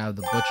sticking out of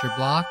the butcher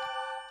block?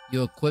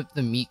 You equip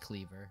the meat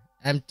cleaver.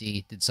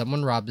 Empty. Did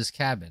someone rob this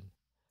cabin?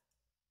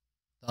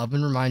 The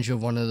oven reminds you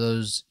of one of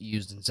those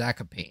used in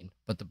Zakapane,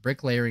 but the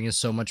brick layering is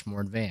so much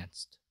more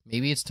advanced.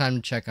 Maybe it's time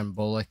to check on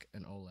Bolek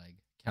and Oleg.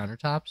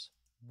 Countertops?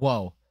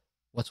 Whoa.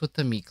 What's with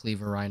the meat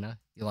cleaver, Rhina?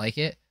 You like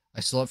it?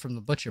 I stole it from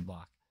the butcher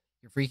block.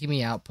 You're freaking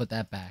me out. Put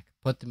that back.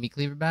 Put the meat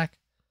cleaver back?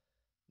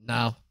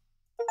 No.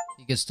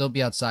 He could still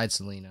be outside,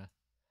 Selena.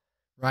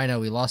 Rhino,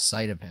 we lost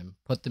sight of him.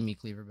 Put the meat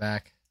cleaver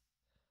back.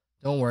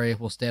 Don't worry,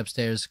 we'll stay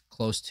upstairs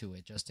close to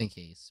it, just in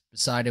case.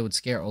 Besides, it would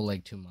scare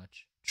Oleg too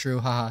much. True,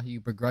 haha. You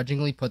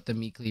begrudgingly put the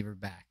meat cleaver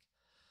back.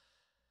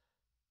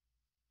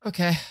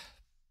 Okay.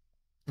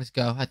 Let's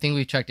go. I think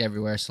we've checked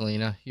everywhere,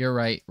 Selena. You're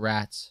right,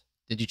 rats.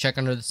 Did you check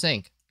under the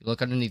sink? You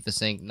look underneath the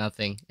sink,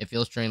 nothing. It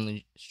feels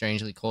strangely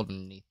cold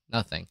underneath,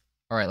 nothing.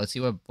 Alright, let's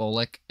see what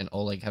Bolek and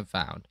Oleg have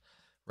found.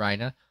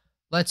 Rhina,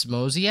 let's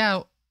mosey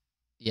out.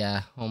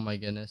 Yeah, oh my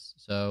goodness.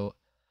 So,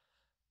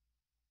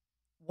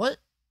 what?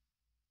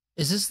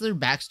 Is this their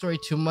backstory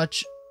too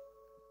much?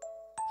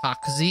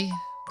 Poxy?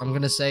 I'm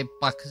gonna say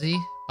Poxy.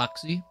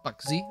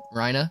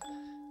 Rhina,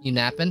 you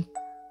napping?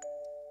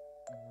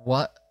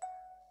 What?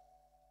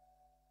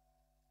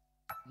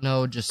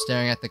 No, just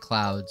staring at the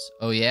clouds.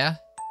 Oh yeah?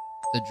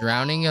 The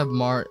drowning of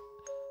Mars...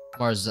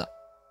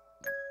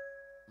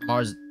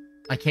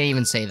 I can't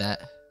even say that.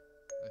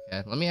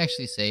 Okay, let me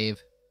actually save.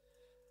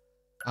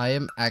 I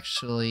am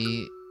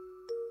actually...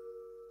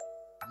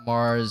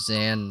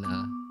 Marzana.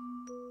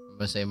 I'm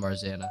gonna say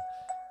Marzana.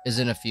 Is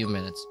in a few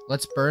minutes.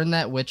 Let's burn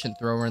that witch and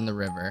throw her in the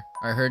river.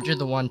 I heard you're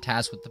the one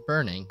tasked with the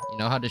burning. You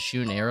know how to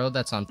shoot an arrow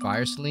that's on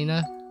fire,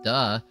 Selena?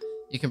 Duh.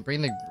 You can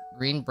bring the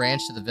green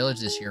branch to the village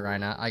this year,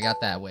 Rhina. I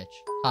got that witch.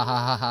 Ha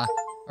ha ha ha.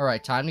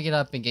 Alright, time to get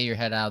up and get your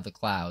head out of the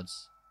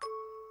clouds.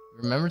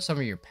 Remember some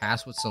of your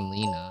past with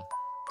Selena.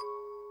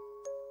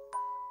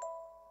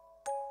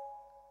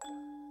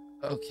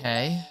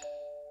 Okay.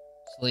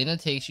 Selena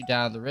takes you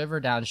down the river.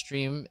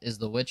 Downstream is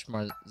the witch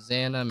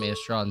Marzana, made of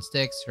straw and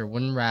sticks. Her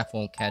wooden raft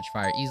won't catch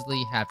fire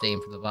easily. Have to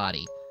aim for the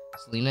body.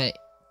 Selena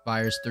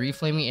fires 3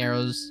 flaming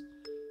arrows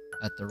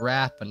at the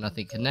raft, but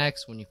nothing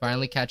connects. When you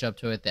finally catch up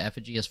to it, the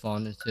effigy has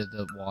fallen into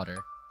the water.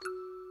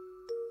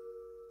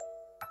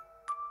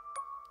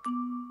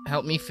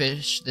 Help me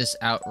fish this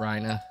out,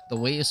 Rhina. The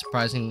weight is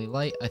surprisingly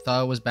light. I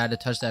thought it was bad to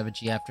touch the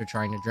effigy after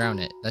trying to drown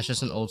it. That's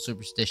just an old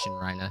superstition,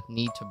 Rhina.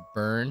 Need to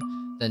burn,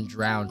 then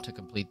drown to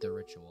complete the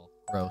ritual.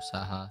 Gross,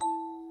 haha.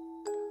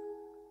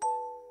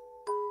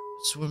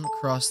 Swim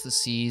across the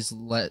seas,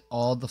 let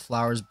all the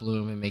flowers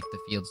bloom and make the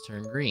fields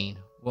turn green.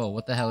 Whoa,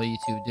 what the hell are you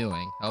two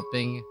doing?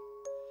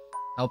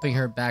 Helping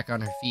her back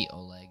on her feet,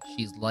 Oleg.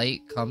 She's light.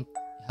 Come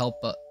help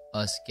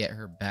us get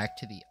her back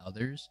to the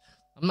others.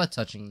 I'm not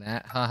touching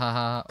that. Ha ha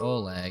ha,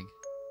 Oleg.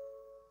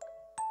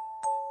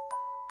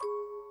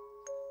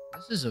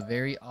 This is a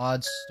very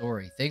odd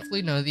story.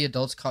 Thankfully, none of the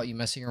adults caught you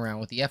messing around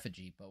with the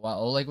effigy, but while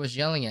Oleg was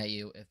yelling at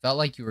you, it felt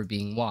like you were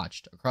being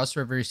watched. Across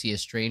the river, you see a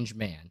strange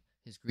man.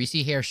 His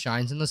greasy hair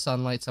shines in the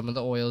sunlight. Some of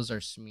the oils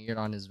are smeared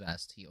on his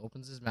vest. He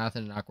opens his mouth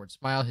in an awkward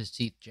smile, his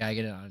teeth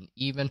jagged and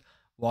uneven.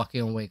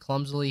 Walking away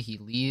clumsily,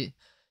 he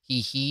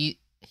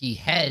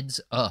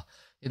heads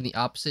in the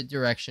opposite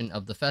direction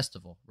of the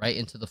festival, right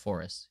into the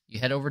forest. You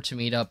head over to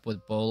meet up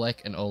with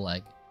Bolek and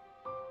Oleg.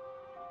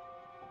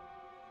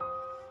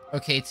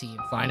 Okay, team,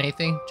 find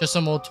anything? Just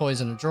some old toys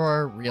in a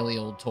drawer, really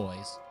old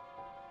toys.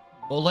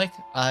 Bolek,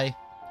 I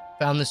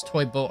found this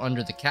toy boat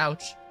under the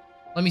couch.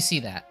 Let me see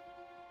that.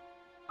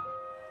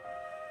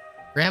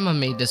 Grandma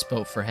made this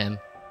boat for him.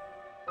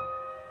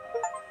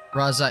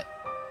 Who's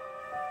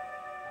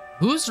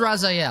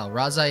Raziel?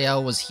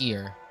 Raziel was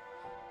here.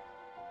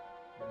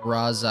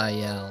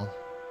 Raziel.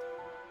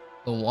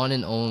 The one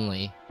and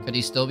only. Could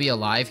he still be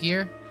alive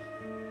here?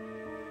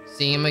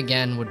 Seeing him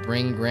again would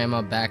bring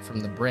Grandma back from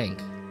the brink.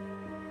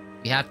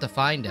 We have to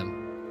find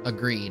him.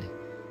 Agreed.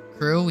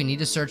 Crew, we need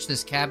to search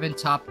this cabin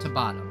top to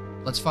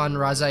bottom. Let's find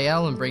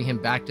Raziel and bring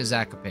him back to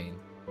Zakopane.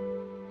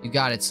 You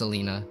got it,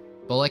 Selena.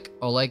 Bullock,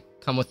 Oleg,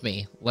 come with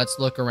me. Let's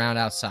look around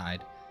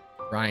outside.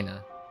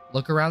 Rhina,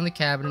 look around the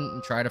cabin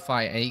and try to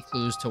find any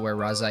clues to where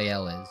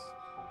Raziel is.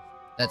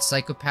 That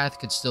psychopath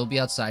could still be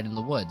outside in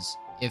the woods.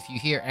 If you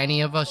hear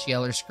any of us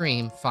yell or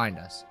scream, find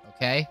us,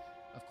 okay?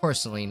 Of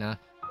course, Selena.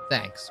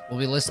 Thanks. We'll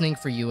be listening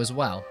for you as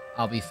well.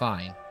 I'll be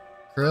fine.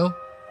 Crew,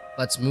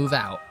 let's move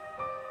out.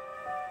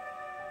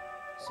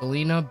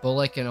 Selena,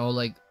 Bullock, and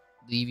Oleg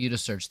leave you to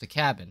search the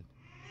cabin.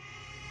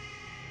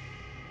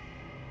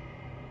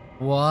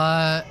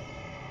 What?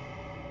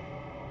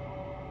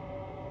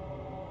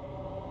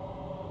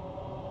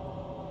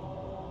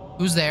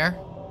 Who's there?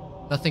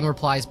 Nothing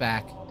replies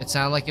back. It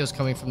sounded like it was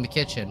coming from the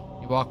kitchen.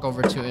 You walk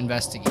over to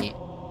investigate.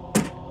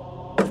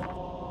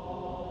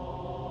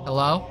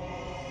 Hello?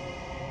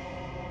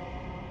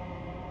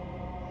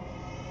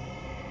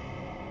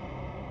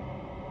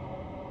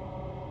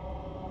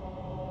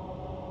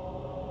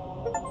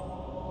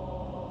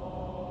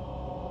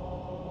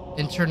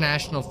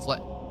 International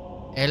flight.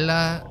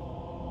 Ella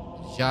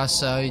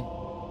Jasa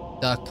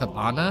da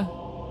Cabana?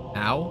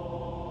 Now?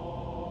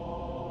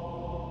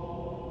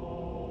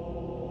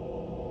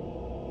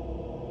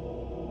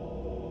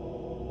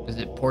 Is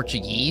it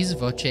Portuguese?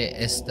 Voce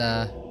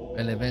esta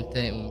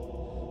relevante un...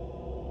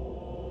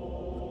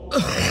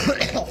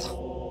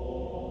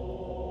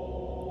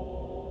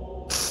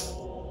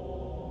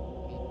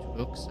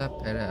 Truxa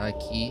para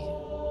aqui.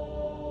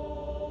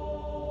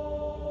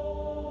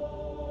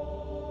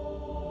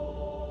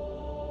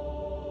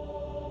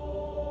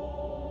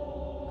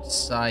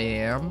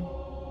 Siam.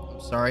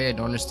 I'm sorry, I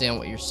don't understand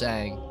what you're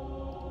saying.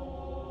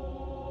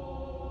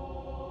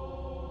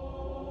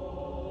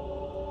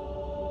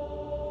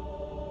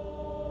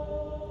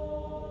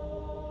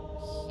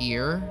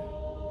 Here.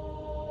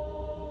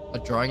 A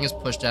drawing is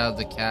pushed out of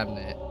the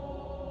cabinet.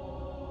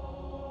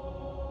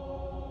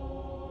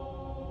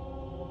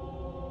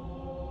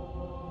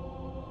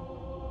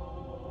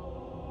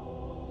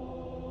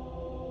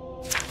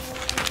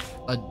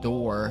 A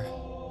door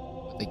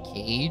with a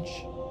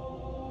cage.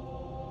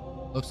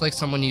 Looks like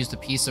someone used a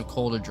piece of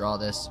coal to draw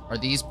this. Are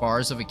these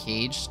bars of a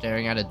cage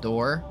staring at a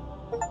door?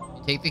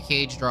 You take the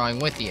cage drawing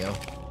with you.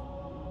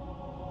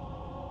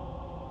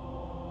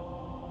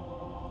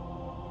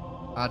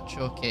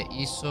 Acho que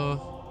hizo.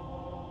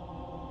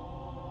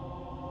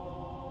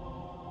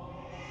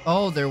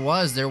 Oh, there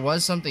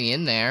was something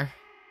in there.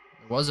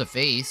 There was a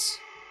face.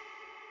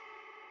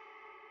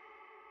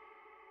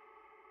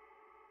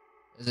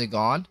 Is it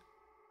gone?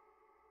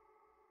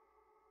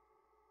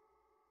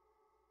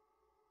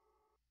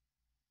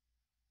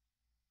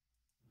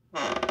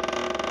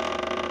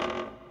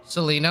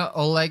 Selena,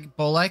 Oleg,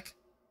 Bolek.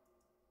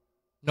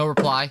 No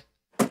reply.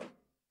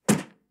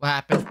 What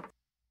happened?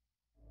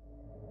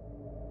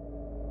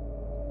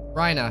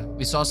 Rhina,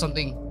 we saw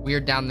something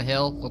weird down the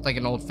hill. Looked like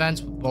an old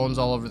fence with bones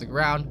all over the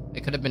ground.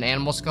 It could have been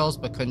animal skulls,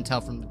 but couldn't tell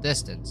from the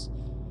distance.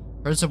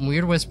 Heard some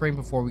weird whispering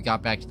before we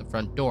got back to the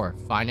front door.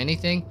 Find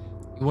anything?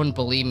 You wouldn't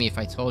believe me if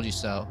I told you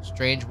so.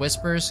 Strange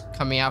whispers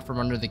coming out from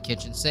under the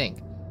kitchen sink.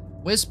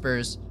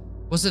 Whispers?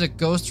 Was it a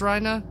ghost,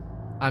 Rhina?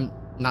 I'm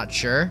not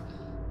sure.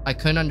 I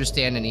couldn't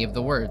understand any of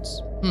the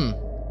words.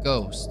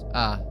 Ghost.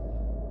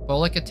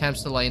 Bolek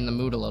attempts to lighten the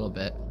mood a little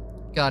bit.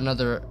 Got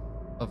another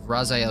of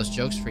Raziel's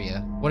jokes for you.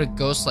 What a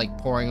ghost like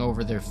pouring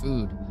over their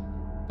food.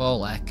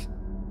 Bolek.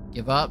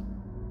 Give up?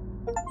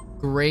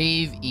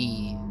 Grave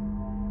E.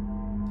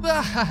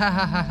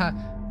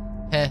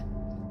 Heh. It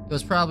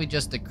was probably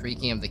just the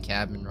creaking of the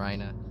cabin,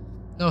 Rhina.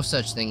 No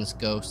such thing as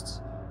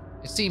ghosts.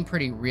 It seemed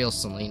pretty real,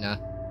 Selena.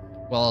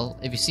 Well,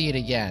 if you see it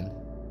again,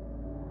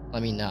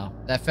 let me know.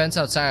 That fence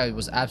outside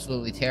was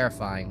absolutely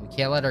terrifying. We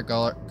can't let our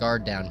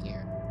guard down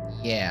here.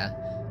 Yeah.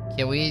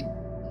 Can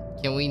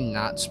we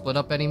not split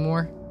up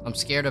anymore? I'm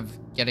scared of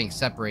getting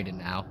separated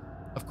now.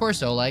 Of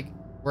course, Oleg.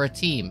 We're a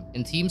team,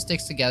 and team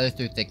sticks together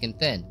through thick and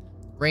thin.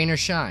 Rain or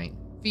shine.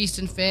 Feast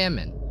and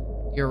famine.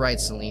 You're right,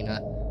 Selena.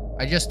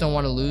 I just don't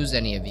want to lose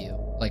any of you,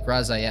 like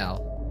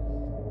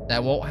Raziel.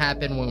 That won't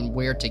happen when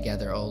we're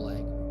together,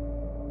 Oleg.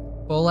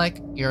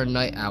 Bolek, you're a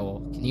night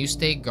owl. Can you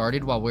stay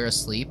guarded while we're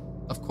asleep?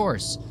 Of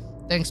course.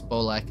 Thanks,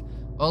 Bolek.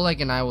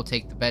 Oleg and I will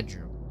take the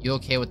bedroom. You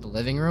okay with the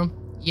living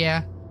room?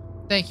 Yeah.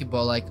 Thank you,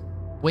 Bolek.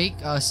 Wake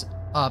us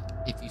up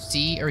if you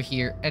see or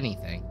hear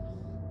anything.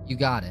 You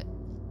got it.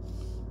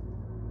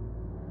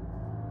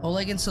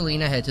 Oleg and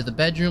Selena head to the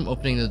bedroom,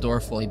 opening the door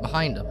fully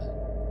behind them.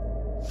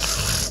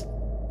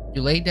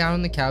 You lay down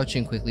on the couch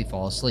and quickly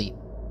fall asleep.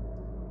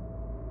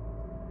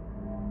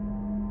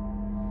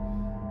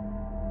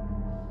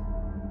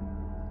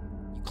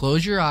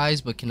 Close your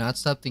eyes, but cannot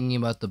stop thinking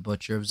about the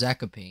butcher of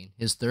Zakopane.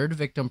 His third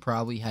victim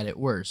probably had it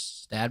worse.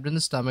 Stabbed in the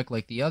stomach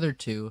like the other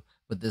two,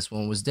 but this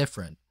one was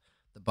different.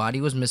 The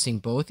body was missing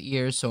both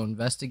ears, so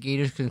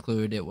investigators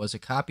concluded it was a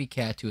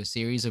copycat to a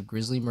series of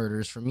grisly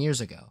murders from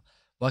years ago.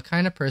 What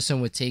kind of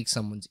person would take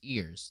someone's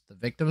ears? The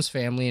victim's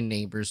family and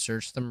neighbors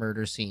searched the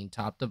murder scene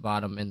top to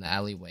bottom in the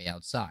alleyway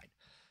outside.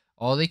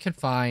 All they could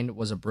find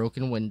was a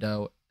broken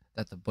window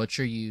that the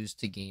butcher used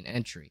to gain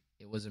entry.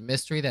 It was a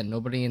mystery that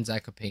nobody in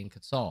Zakopane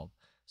could solve.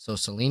 So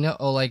Selena,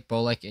 Oleg,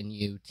 Bolek, and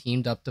you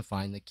teamed up to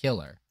find the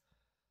killer.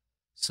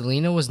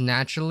 Selena was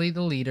naturally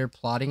the leader,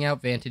 plotting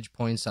out vantage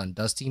points on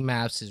dusty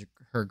maps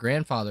her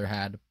grandfather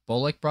had.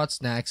 Bolek brought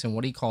snacks and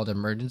what he called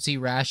emergency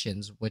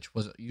rations, which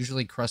was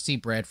usually crusty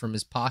bread from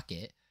his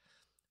pocket.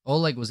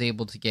 Oleg was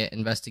able to get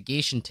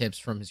investigation tips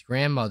from his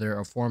grandmother,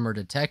 a former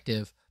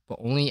detective, but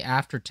only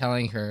after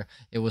telling her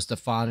it was to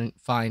find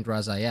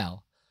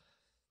Raziel.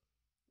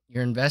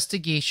 Your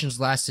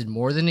investigations lasted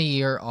more than a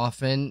year,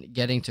 often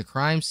getting to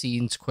crime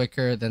scenes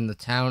quicker than the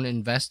town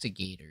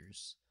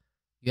investigators.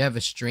 You have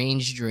a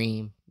strange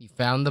dream. You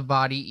found the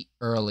body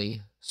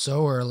early,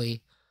 so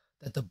early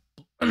that the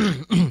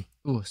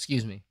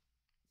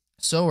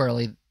so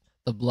early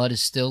the blood is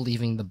still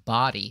leaving the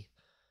body.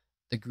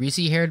 The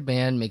greasy-haired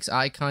man makes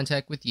eye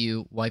contact with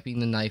you, wiping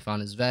the knife on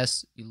his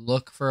vest. You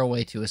look for a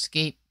way to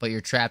escape, but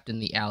you're trapped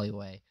in the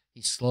alleyway.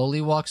 He slowly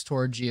walks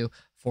towards you,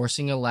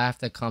 forcing a laugh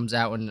that comes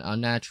out in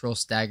unnatural,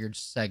 staggered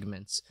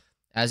segments.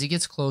 As he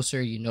gets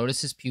closer, you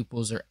notice his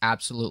pupils are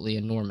absolutely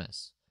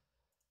enormous.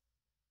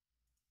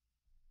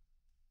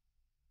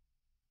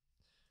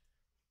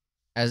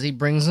 As he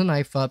brings the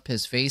knife up,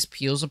 his face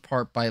peels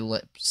apart by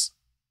lips,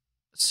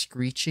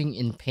 screeching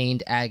in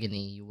pained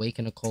agony. You wake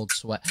in a cold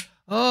sweat.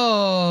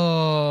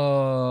 Oh!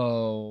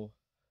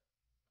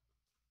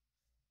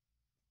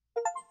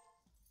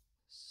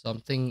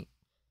 Something.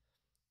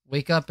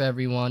 Wake up,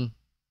 everyone.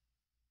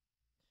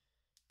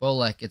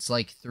 Bolek, it's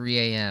like 3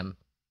 a.m.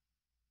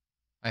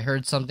 I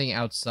heard something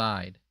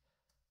outside.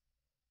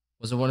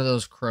 Was it one of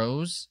those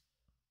crows?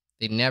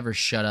 They never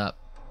shut up.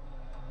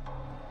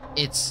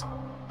 It's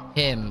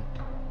him.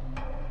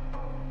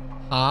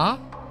 Huh?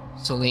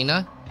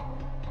 Selena?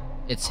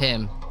 It's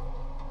him.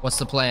 What's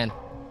the plan?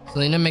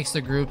 Selena makes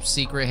the group's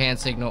secret hand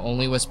signal,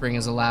 only whispering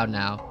is allowed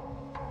now.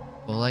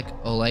 Bolek,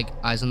 Oleg,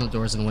 eyes on the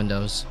doors and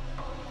windows.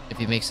 If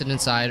he makes it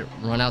inside,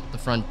 run out the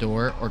front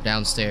door or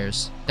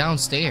downstairs.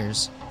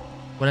 Downstairs?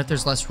 What if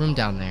there's less room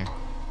down there?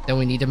 Then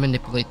we need to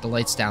manipulate the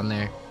lights down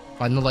there.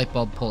 Find the light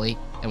bulb pulley,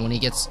 and when he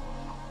gets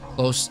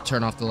close,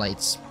 turn off the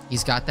lights.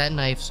 He's got that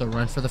knife, so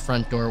run for the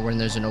front door when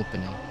there's an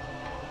opening.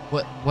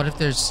 What if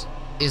there's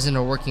isn't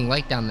a working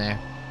light down there?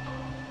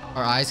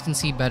 Our eyes can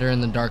see better in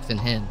the dark than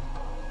him.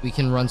 We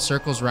can run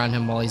circles around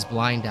him while he's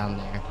blind down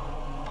there.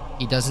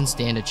 He doesn't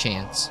stand a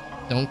chance.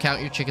 Don't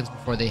count your chickens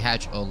before they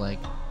hatch, Oleg.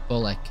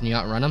 Bolek, can you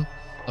outrun him?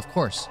 Of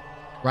course.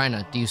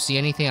 Rhina, do you see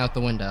anything out the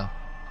window?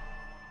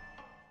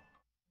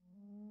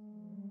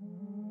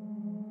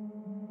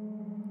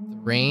 The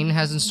rain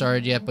hasn't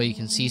started yet, but you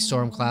can see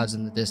storm clouds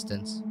in the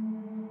distance.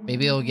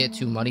 Maybe it'll get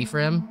too muddy for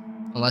him,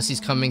 unless he's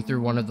coming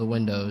through one of the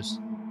windows.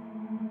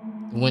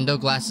 The window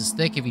glass is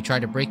thick. If you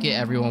tried to break it,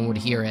 everyone would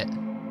hear it.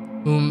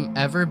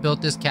 Whomever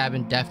built this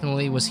cabin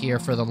definitely was here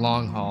for the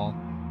long haul.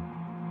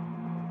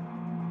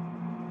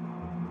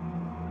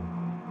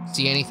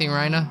 See anything,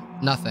 Rhina?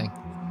 Nothing.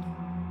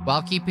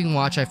 While keeping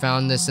watch, I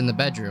found this in the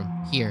bedroom.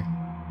 Here.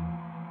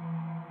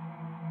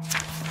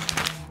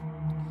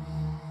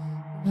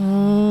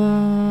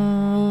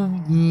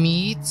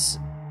 Meet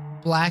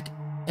black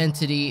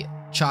entity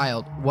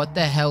child. What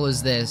the hell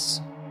is this?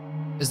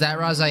 Is that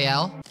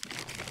Raziel?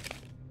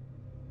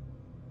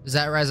 Is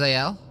that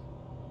Raziel?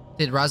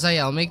 Did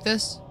Raziel make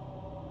this?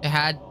 It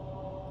had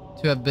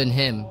to have been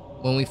him.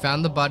 When we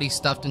found the body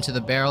stuffed into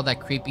the barrel, that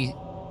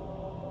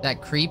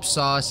creep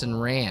saw us and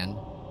ran.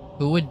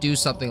 Who would do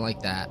something like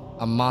that?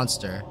 A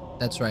monster.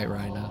 That's right,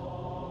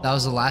 Rhina. That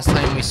was the last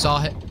time we saw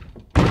him.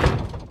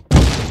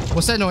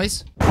 What's that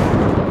noise?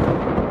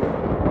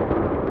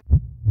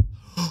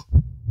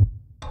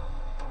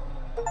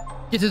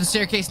 Get to the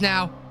staircase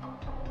now.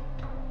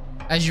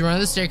 As you run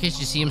to the staircase,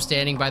 you see him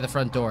standing by the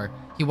front door.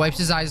 He wipes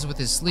his eyes with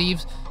his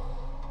sleeves,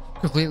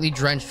 completely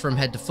drenched from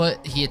head to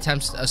foot. He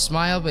attempts a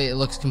smile, but it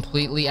looks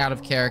completely out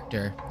of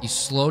character. You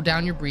slow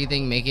down your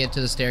breathing, making it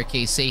to the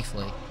staircase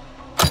safely.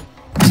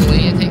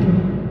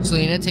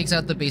 Selena takes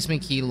out the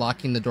basement key,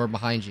 locking the door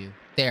behind you.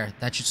 There,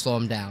 that should slow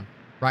him down.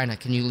 Rhina,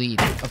 can you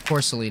lead? Of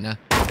course, Selena.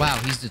 Wow,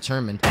 he's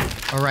determined.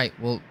 All right,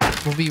 we'll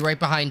be right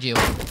behind you.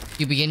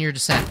 You begin your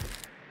descent.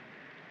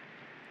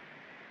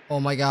 Oh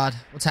my god,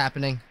 what's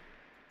happening?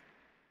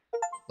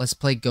 Let's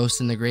play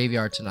Ghost in the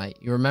Graveyard tonight.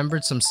 You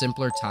remembered some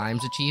simpler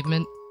times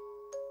achievement?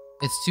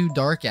 It's too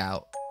dark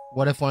out.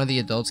 What if one of the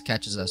adults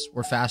catches us?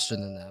 We're faster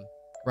than them.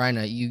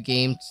 Rhina, you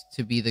game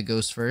to be the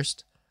ghost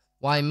first?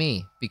 Why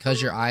me?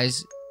 Because your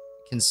eyes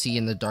can see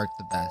in the dark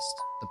the best.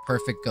 The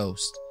perfect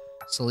ghost.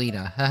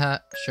 Selena, haha,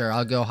 sure,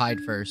 I'll go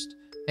hide first.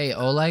 Hey,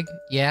 Oleg?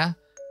 Yeah?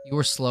 You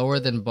were slower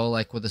than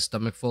Bolek with a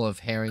stomach full of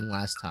herring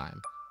last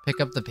time.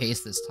 Pick up the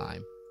pace this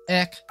time.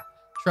 Eck.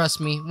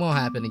 Trust me, won't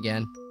happen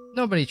again.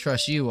 Nobody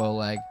trusts you,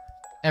 Oleg.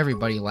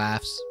 Everybody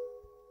laughs.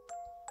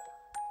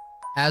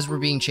 As we're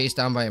being chased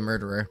down by a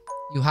murderer,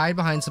 you hide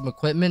behind some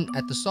equipment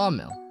at the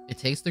sawmill. It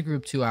takes the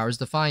group 2 hours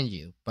to find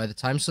you. By the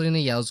time Selena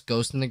yells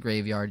ghost in the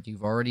graveyard,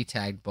 you've already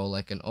tagged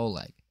Bolek and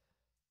Oleg.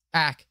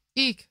 Ack!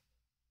 Eek!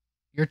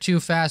 You're too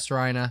fast,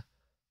 Rhina.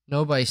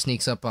 Nobody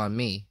sneaks up on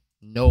me.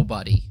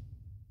 Nobody.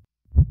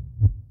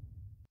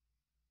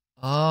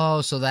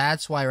 Oh, so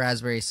that's why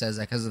Raspberry says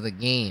that, because of the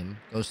game,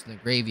 Ghost in the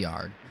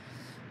Graveyard.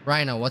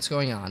 Rhino, what's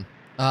going on?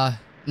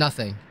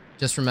 Nothing.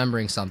 Just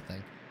remembering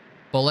something.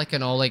 Bolek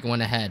and Oleg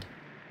went ahead.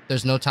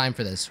 There's no time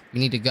for this.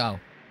 We need to go.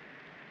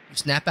 You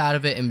snap out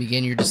of it and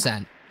begin your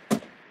descent.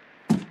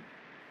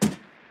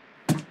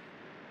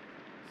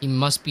 He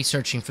must be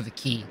searching for the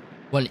key.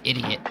 What an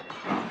idiot.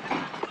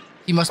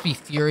 He must be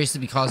furious to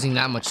be causing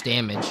that much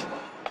damage.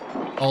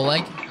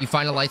 Oleg, you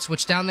find a light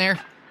switch down there?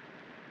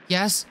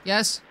 Yes,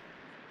 yes.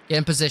 Get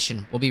in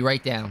position. We'll be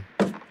right down.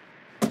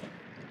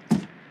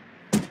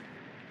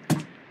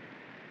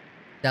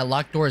 That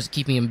locked door is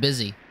keeping him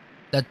busy.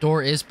 That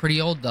door is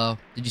pretty old, though.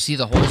 Did you see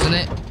the holes in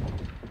it?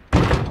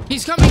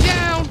 He's coming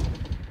down!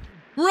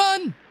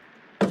 Run!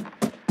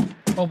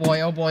 Oh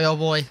boy, oh boy, oh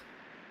boy.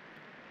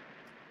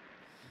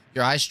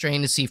 Your eyes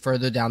strain to see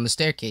further down the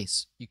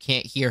staircase. You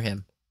can't hear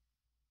him.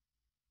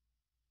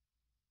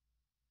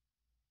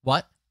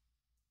 What?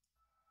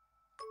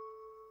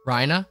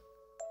 Rhina?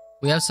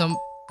 We have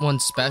someone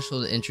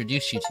special to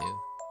introduce you to.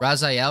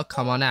 Raziel,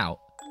 come on out.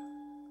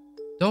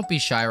 Don't be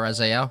shy,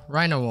 Raziel.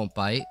 Rhina won't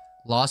bite.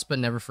 Lost but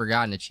never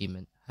forgotten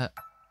achievement.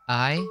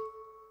 I?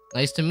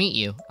 Nice to meet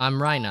you. I'm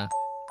Rhina.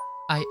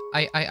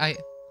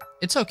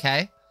 It's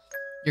okay.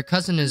 Your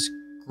cousin is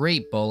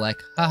great, Bolek.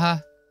 Haha.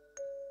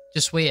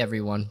 Just wait,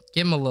 everyone.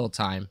 Give him a little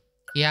time.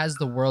 He has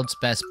the world's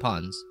best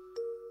puns.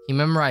 He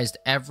memorized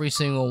every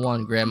single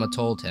one Grandma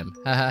told him.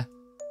 Haha.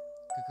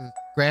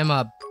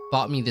 Grandma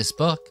bought me this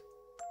book.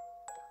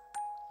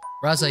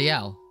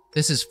 Raziel,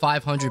 this is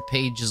 500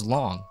 pages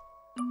long.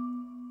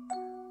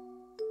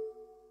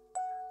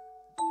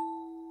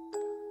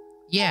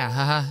 Yeah,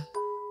 haha.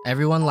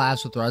 Everyone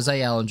laughs with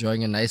Raziel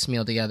enjoying a nice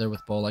meal together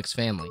with Bolek's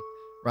family.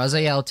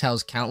 Raziel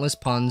tells countless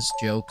puns,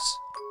 jokes.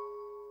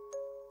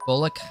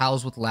 Bolek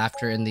howls with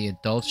laughter and the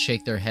adults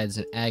shake their heads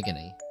in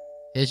agony.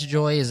 His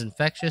joy is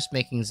infectious,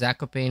 making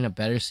Zakopane a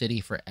better city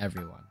for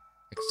everyone.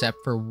 Except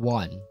for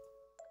one.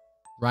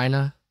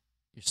 Rhina,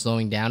 you're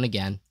slowing down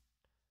again.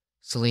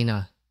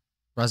 Selena,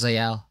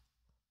 Raziel,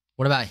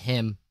 what about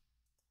him?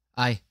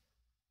 I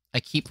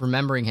keep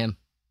remembering him.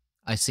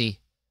 I see.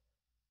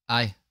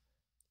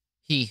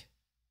 He.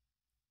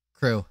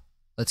 Crew,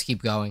 let's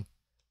keep going.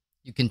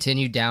 You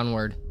continue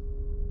downward.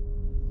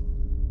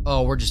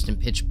 Oh, we're just in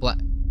pitch black.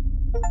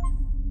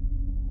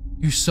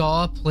 You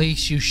saw a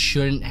place you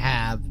shouldn't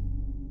have.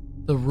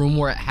 The room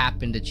where it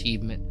happened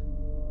achievement.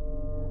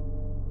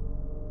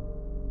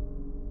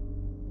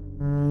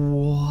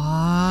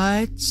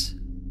 What?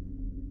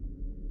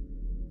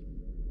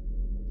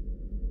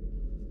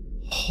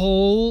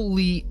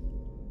 Holy...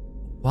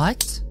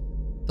 What?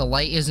 The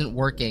light isn't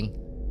working.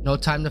 No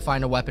time to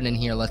find a weapon in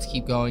here. Let's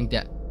keep going.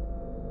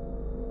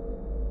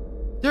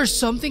 There's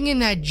something in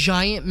that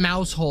giant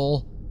mouse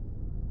hole.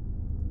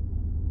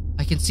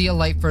 I can see a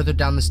light further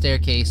down the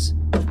staircase.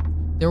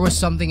 There was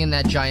something in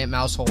that giant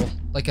mouse hole.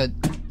 Like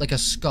a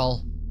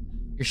skull.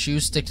 Your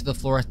shoes stick to the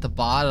floor at the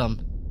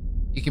bottom.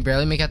 You can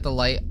barely make out the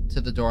light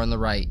to the door on the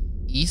right.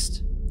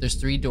 East, there's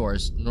 3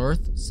 doors.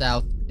 North,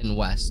 south, and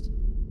west.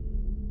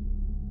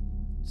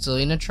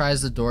 Selena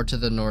tries the door to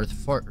the north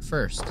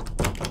first.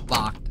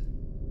 Locked.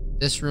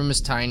 This room is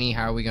tiny.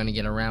 How are we going to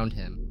get around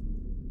him?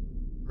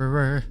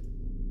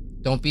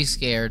 Don't be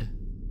scared.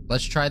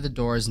 Let's try the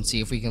doors and see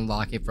if we can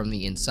lock it from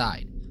the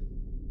inside.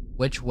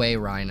 Which way,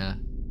 Rhina?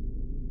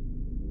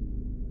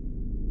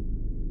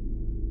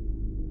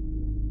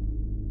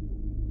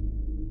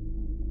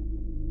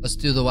 Let's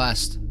do the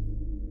west.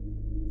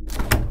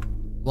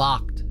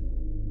 Locked.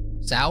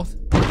 South?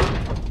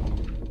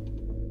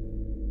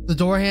 The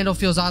door handle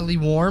feels oddly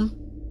warm.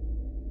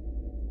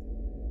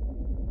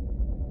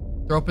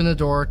 Throw open the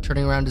door,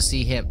 turning around to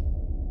see him.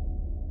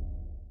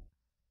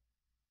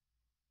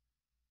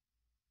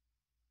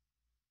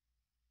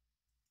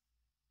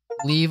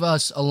 Leave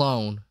us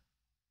alone.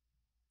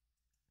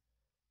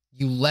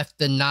 You left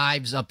the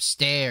knives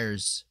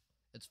upstairs.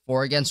 It's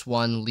 4 against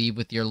 1. Leave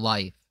with your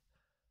life.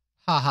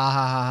 Ha ha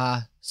ha ha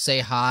ha. Say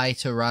hi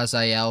to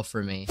Raziel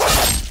for me.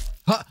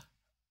 Ha!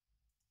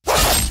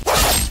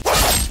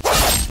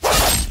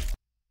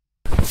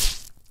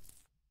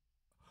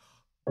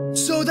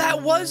 So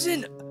that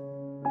wasn't...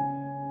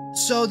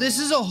 So this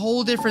is a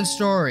whole different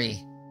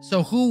story.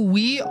 So who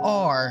we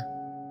are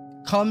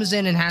comes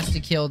in and has to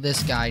kill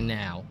this guy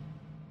now.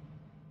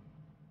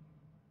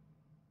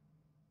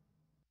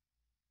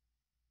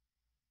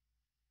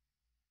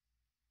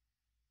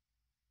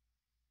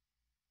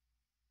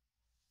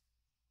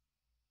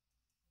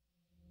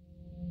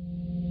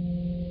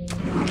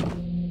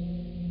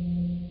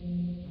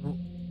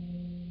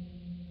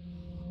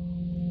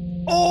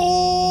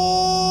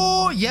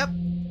 Oh, yep.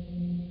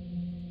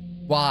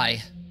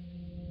 Why?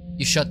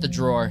 You shut the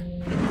drawer.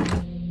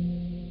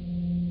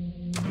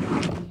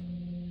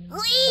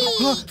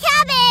 Whee!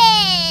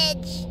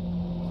 Cabbage!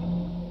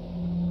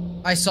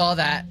 I saw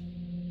that.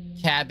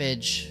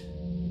 Cabbage.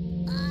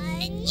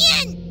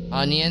 Onion!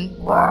 Onion.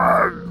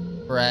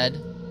 Bread.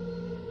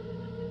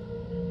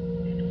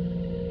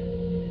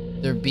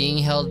 They're being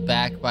held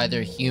back by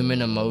their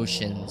human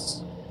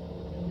emotions.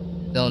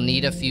 They'll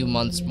need a few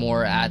months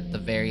more at the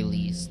very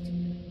least.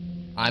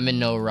 I'm in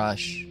no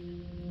rush.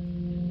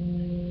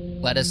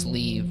 Let us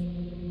leave.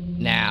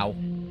 Now.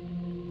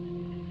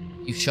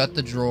 You shut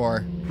the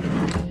drawer.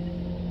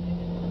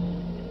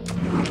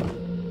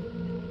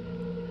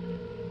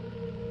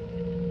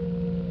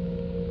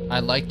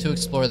 I'd like to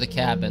explore the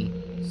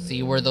cabin,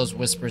 see where those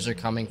whispers are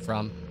coming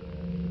from.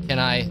 Can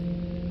I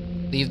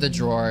leave the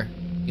drawer?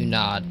 You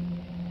nod.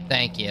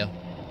 Thank you.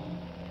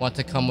 Want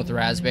to come with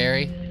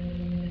Raspberry?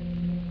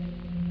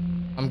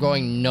 I'm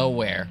going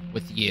nowhere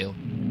with you.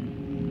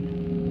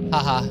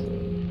 Haha.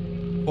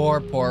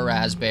 Poor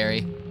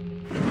Raspberry.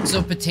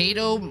 So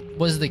Potato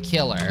was the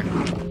killer.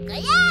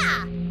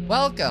 Yeah!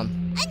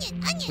 Welcome.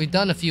 Onion! We've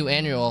done a few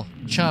annual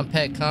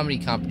Chompette comedy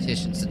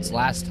competitions since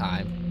last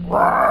time.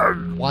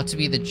 Want to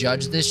be the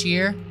judge this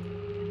year?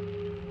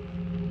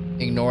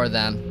 Ignore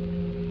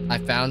them. I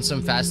found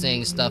some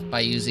fascinating stuff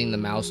by using the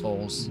mouse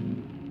holes.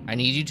 I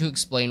need you to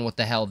explain what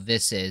the hell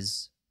this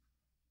is.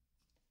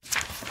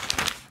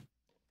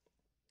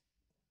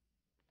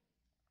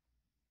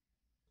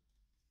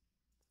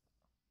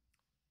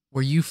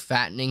 Were you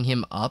fattening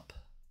him up?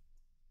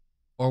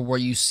 Or were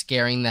you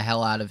scaring the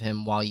hell out of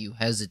him while you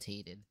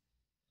hesitated?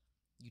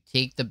 You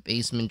take the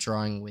basement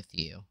drawing with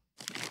you.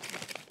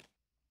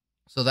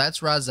 So that's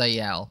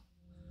Raziel.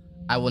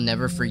 I will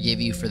never forgive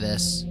you for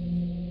this.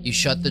 You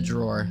shut the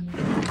drawer.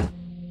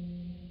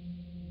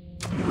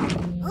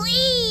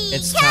 Whee!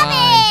 It's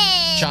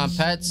Cabbage! time.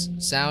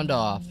 Chompettes, sound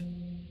off.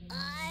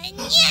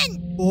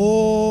 Onion!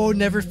 Oh,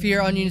 never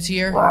fear, Onion's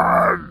here.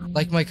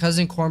 Like my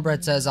cousin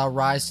Cornbread says, I'll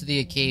rise to the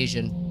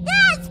occasion.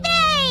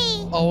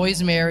 Raspberry!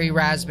 Always merry,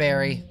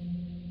 Raspberry.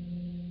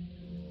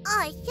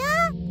 Oh,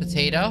 yeah?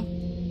 Potato?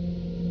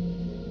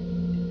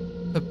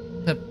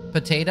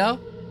 Potato?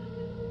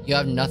 You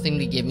have nothing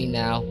to give me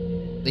now.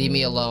 Leave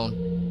me alone.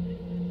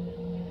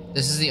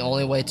 This is the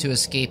only way to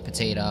escape,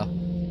 Potato.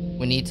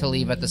 We need to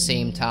leave at the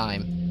same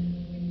time.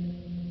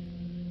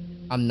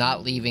 I'm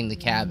not leaving the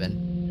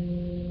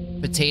cabin.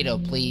 Potato,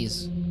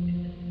 please.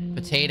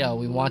 Potato,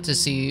 we want to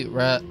see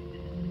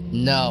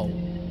No.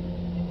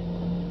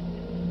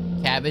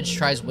 Cabbage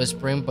tries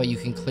whispering, but you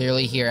can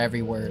clearly hear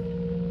every word.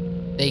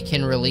 They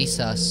can release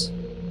us.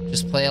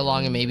 Just play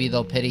along and maybe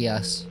they'll pity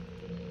us.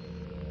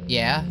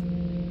 Yeah?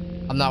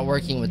 I'm not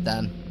working with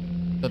them.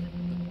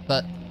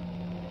 But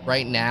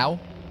right now,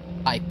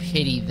 I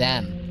pity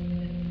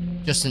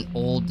them. Just an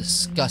old,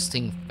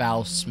 disgusting,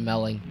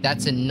 foul-smelling.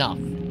 That's enough.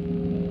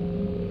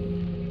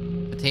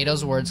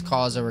 Potato's words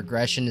cause a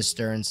regression to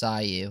stir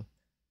inside you.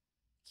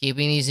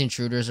 Keeping these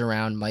intruders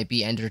around might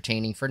be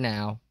entertaining for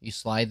now. You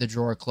slide the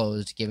drawer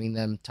closed, giving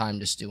them time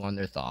to stew on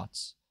their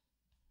thoughts.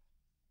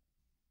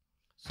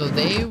 So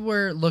they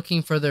were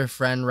looking for their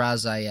friend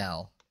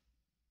Raziel.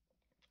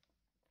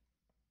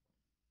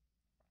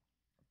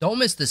 Don't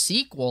miss the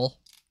sequel.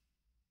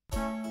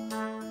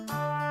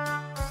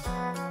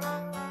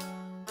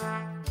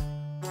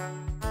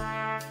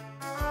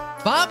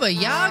 Baba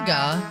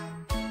Yaga?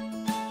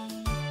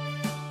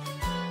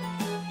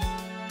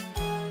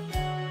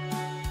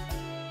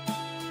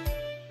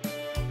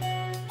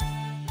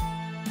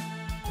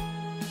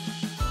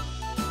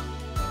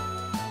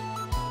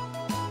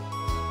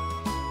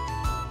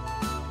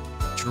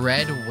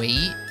 Dread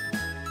wait?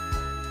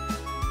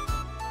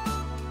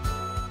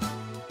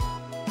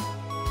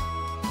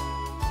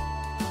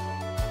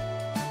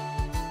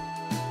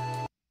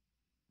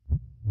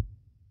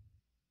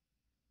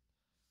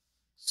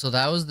 So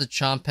that was the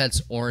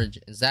Chompette's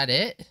origin. Is that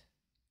it?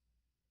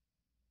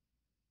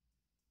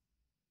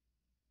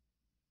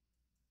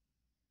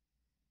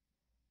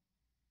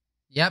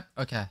 Yep,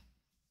 okay.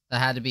 That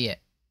had to be it.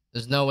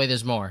 There's no way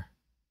there's more.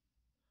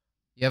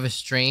 You have a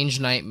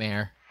strange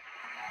nightmare.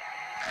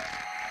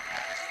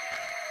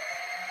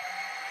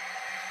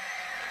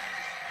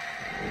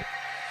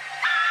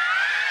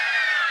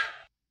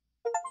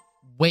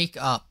 Wake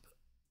up.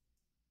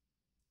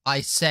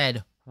 I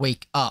said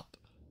wake up.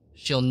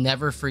 She'll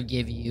never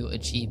forgive you,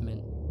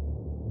 achievement.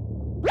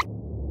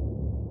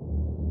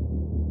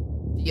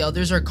 The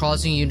others are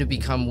causing you to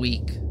become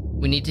weak.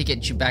 We need to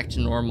get you back to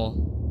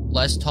normal.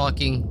 Less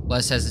talking,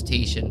 less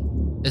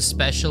hesitation.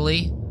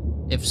 Especially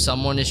if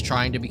someone is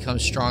trying to become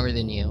stronger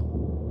than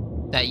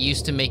you. That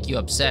used to make you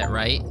upset,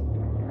 right?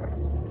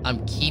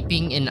 I'm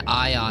keeping an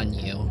eye on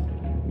you.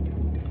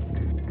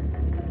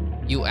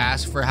 You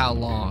ask for how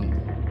long?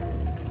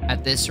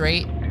 At this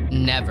rate,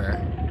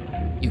 never.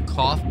 You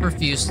cough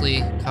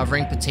profusely,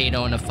 covering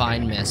Potato in a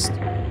fine mist.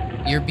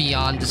 You're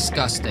beyond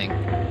disgusting.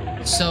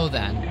 So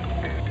then,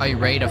 are you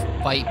ready to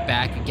fight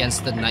back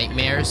against the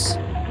nightmares?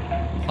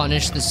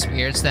 Punish the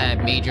spirits that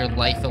have made your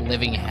life a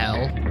living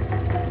hell?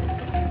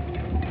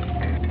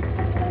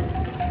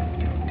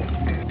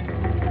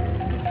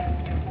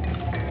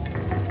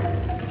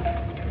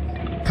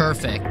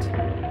 Perfect.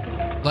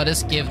 Let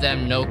us give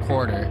them no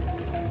quarter.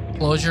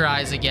 Close your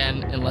eyes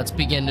again and let's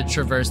begin to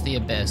traverse the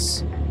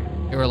abyss.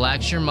 You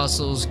relax your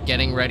muscles,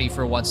 getting ready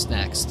for what's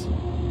next.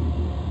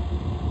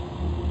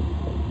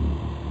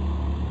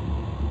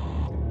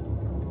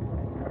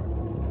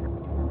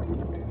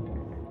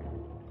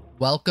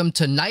 Welcome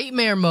to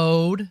Nightmare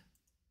Mode.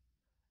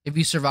 If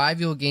you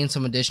survive, you will gain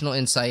some additional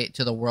insight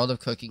to the world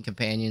of cooking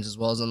companions, as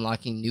well as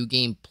unlocking New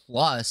Game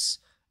Plus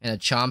and a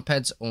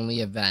Chompets only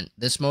event.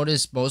 This mode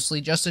is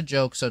mostly just a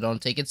joke, so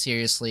don't take it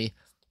seriously.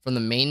 From the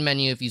main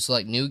menu, if you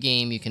select New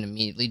Game, you can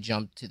immediately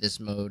jump to this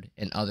mode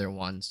and other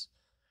ones.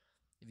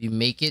 If you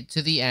make it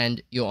to the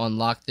end, you'll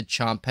unlock the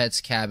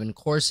Chompets Cabin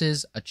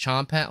Courses, a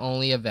Chompet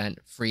only event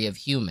free of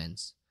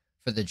humans.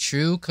 For the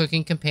true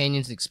cooking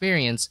companions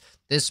experience,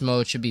 this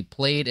mode should be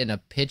played in a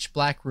pitch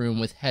black room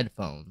with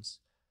headphones.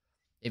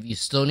 If you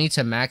still need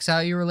to max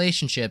out your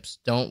relationships,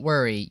 don't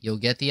worry, you'll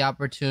get the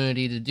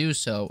opportunity to do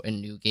so in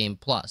New Game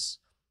Plus.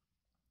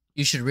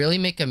 You should really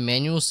make a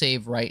manual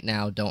save right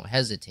now, don't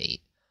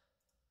hesitate.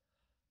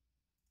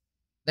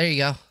 There you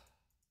go.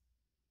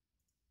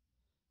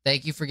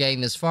 Thank you for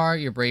getting this far,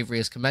 your bravery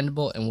is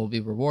commendable and will be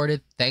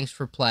rewarded. Thanks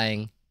for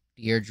playing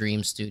Dear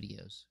Dream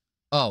Studios.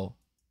 Oh,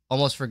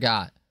 almost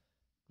forgot.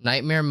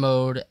 Nightmare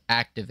mode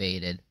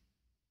activated.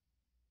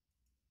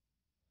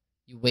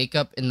 You wake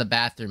up in the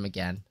bathroom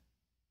again.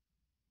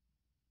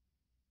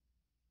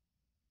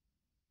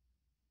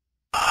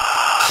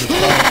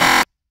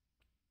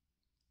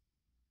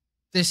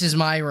 This is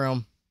my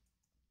room.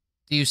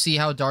 Do you see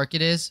how dark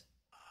it is?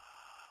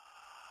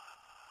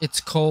 It's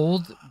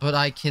cold, but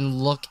I can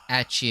look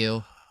at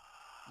you.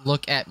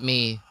 Look at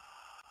me.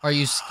 Are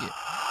you scared?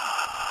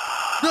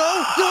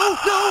 No, no,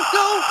 no,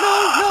 no,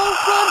 no, no,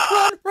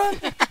 run,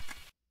 run, run.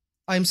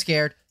 I'm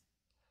scared.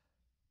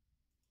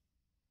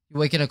 You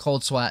wake in a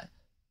cold sweat.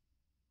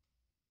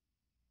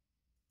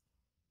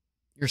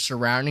 Your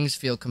surroundings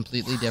feel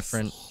completely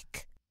different.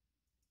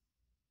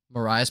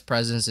 Mariah's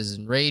presence is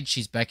enraged.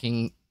 She's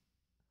beckoning.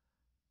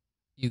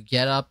 You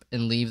get up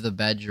and leave the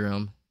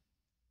bedroom.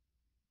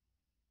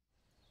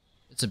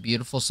 It's a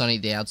beautiful sunny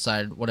day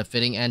outside. What a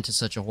fitting end to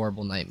such a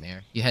horrible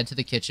nightmare. You head to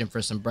the kitchen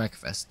for some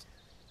breakfast.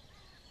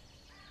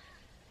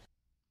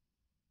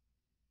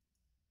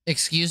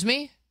 Excuse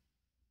me?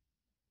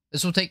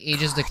 This will take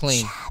ages to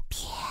clean.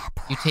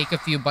 You take a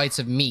few bites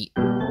of meat.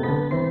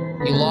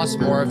 You lost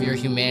more of your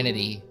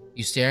humanity.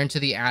 You stare into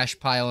the ash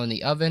pile in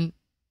the oven.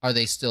 Are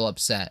they still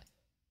upset?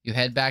 You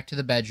head back to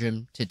the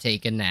bedroom to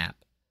take a nap.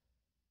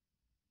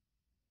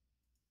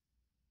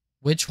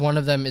 Which one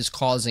of them is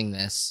causing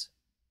this?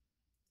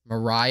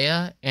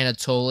 Mariah,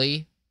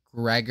 Anatoly,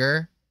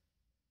 Gregor.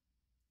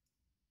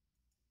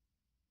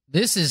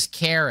 This is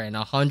Karen,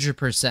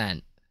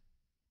 100%.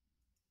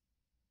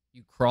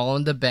 You crawl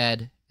into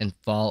bed and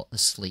fall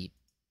asleep.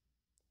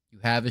 You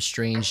have a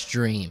strange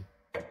dream.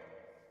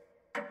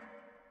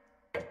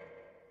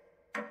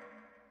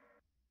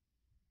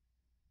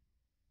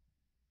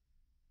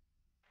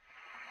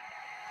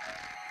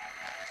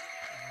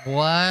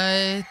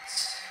 What?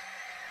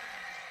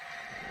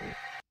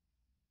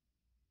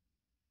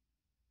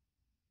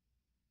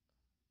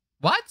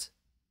 What?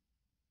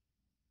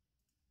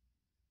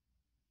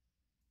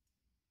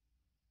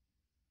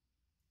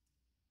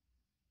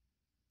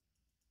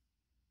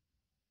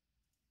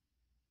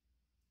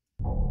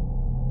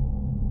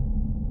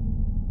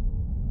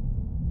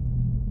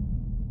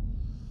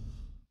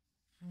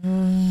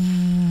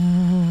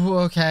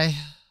 Okay.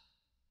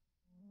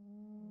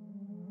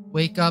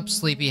 Wake up,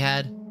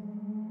 sleepyhead.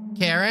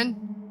 Karen?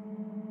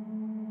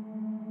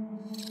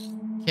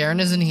 Karen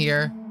isn't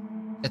here.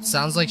 It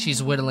sounds like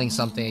she's whittling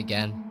something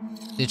again.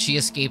 Did she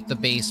escape the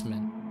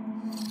basement?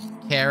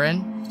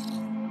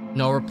 Karen?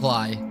 No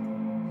reply.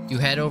 You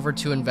head over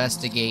to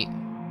investigate.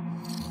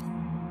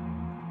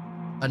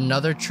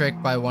 Another trick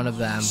by one of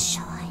them.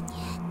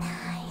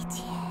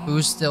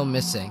 Who's still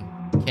missing?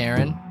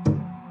 Karen?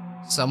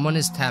 Someone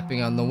is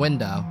tapping on the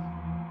window.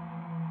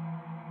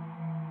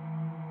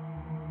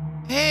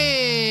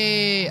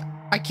 Hey!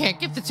 I can't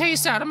get the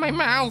taste out of my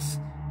mouth.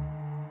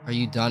 Are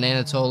you done,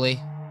 Anatoly?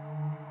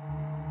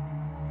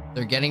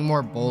 They're getting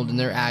more bold in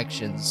their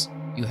actions.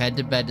 You head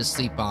to bed to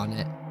sleep on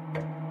it.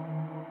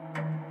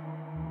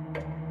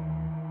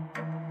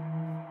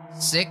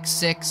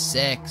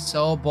 666.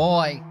 Oh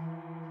boy.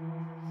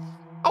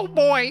 Oh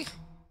boy.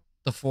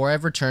 The four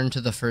have returned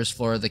to the first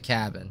floor of the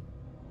cabin.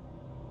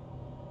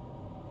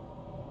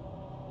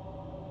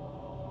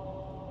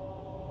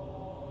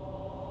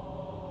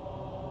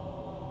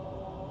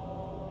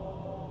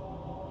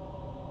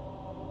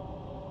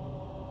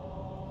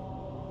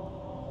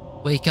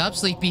 Wake up,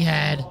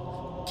 sleepyhead.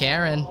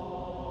 Karen.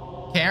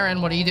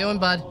 Karen, what are you doing,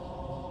 bud?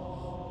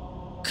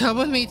 Come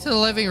with me to the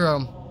living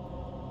room.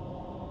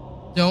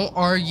 Don't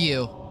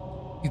argue.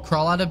 You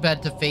crawl out of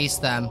bed to face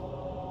them.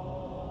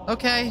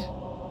 Okay.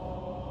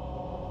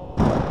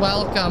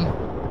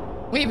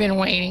 Welcome. We've been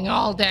waiting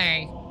all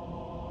day.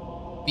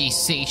 Be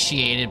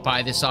satiated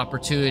by this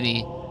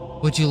opportunity.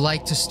 Would you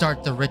like to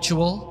start the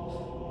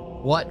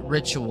ritual? What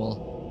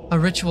ritual? A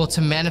ritual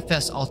to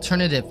manifest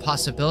alternative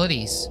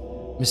possibilities.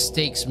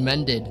 Mistakes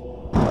mended,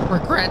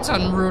 Regrets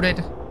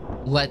unrooted.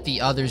 Let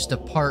the others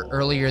depart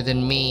earlier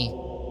than me.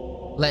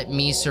 Let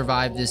me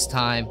survive this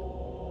time.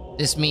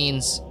 This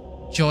means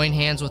join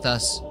hands with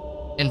us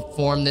and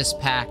form this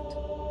pact.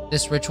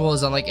 This ritual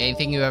is unlike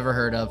anything you ever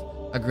heard of.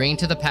 Agreeing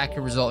to the pact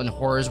could result in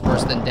horrors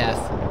worse than death.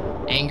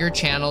 Anger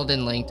channeled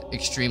and linked,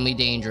 extremely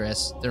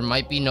dangerous. There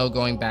might be no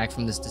going back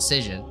from this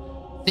decision.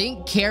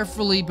 Think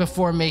carefully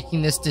before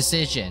making this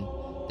decision.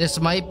 This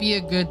might be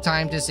a good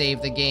time to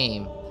save the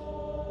game.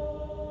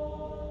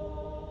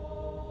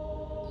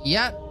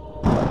 Yep.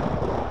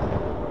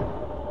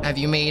 Have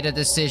you made a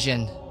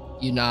decision?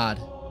 You nod.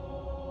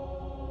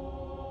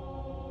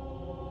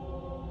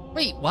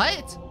 Wait,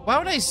 what? Why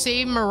would I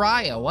save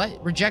Mariah?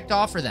 What? Reject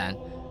offer then.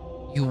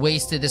 You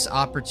wasted this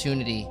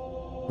opportunity.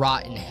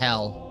 Rot in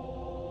hell.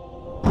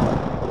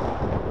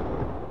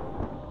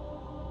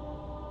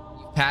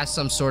 You passed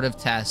some sort of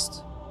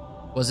test.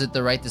 Was it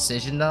the right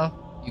decision though?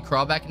 You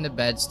crawl back into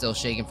bed, still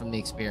shaken from the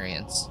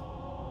experience.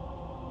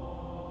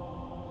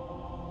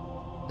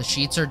 The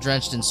sheets are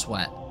drenched in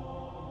sweat.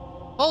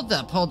 Hold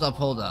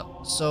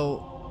up.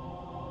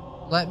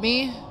 So, let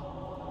me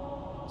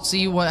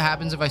see what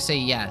happens if I say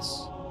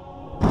yes.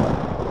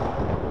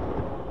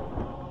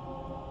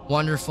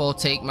 Wonderful,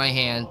 take my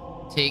hand.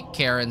 Take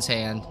Karen's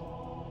hand.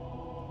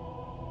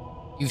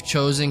 You've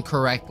chosen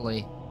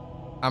correctly.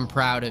 I'm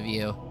proud of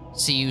you.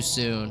 See you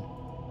soon.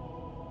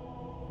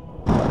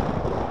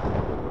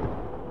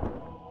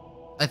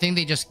 I think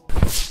they just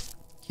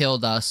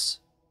killed us.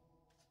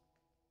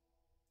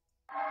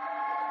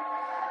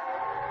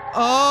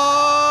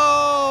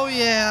 Oh,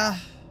 yeah.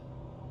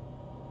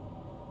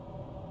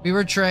 We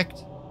were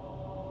tricked.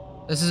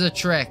 This is a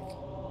trick.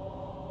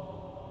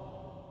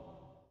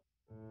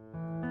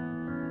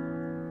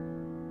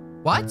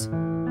 What?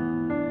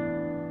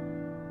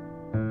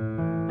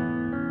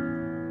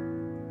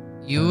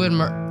 You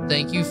and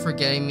thank you for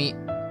getting me.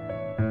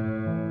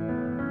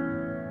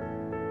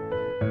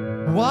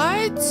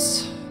 What?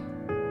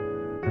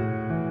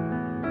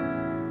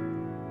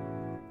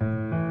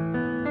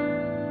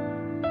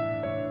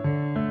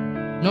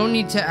 No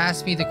need to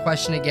ask me the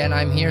question again.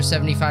 I'm here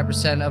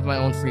 75% of my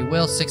own free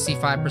will,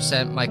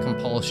 65% my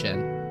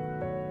compulsion.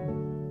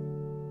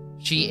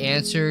 She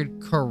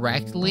answered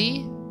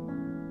correctly?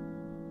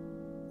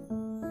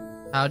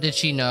 How did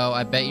she know?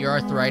 I bet your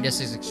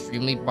arthritis is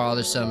extremely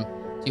bothersome.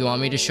 Do you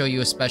want me to show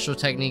you a special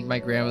technique my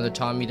grandmother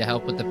taught me to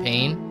help with the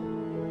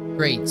pain?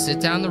 Great, sit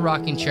down in the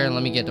rocking chair and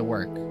let me get to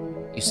work.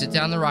 You sit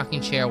down in the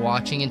rocking chair,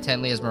 watching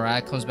intently as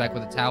Mariah comes back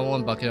with a towel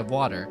and bucket of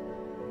water.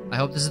 I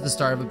hope this is the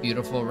start of a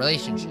beautiful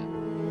relationship.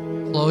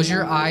 Close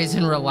your eyes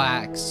and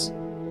relax.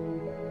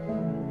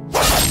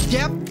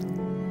 Yep.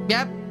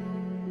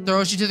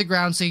 Throws you to the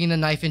ground, sinking the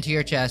knife into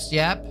your chest.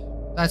 Yep.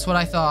 That's what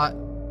I thought.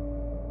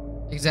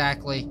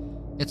 Exactly.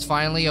 It's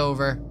finally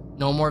over.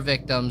 No more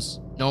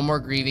victims. No more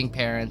grieving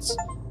parents.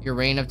 Your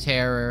reign of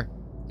terror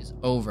is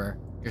over.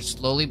 You're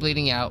slowly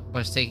bleeding out, but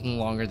it's taking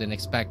longer than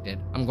expected.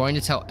 I'm going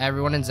to tell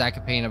everyone in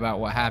Zakopane about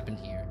what happened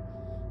here.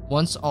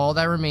 Once all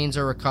that remains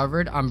are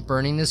recovered, I'm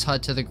burning this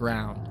hut to the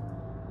ground.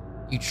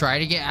 You try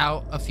to get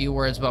out a few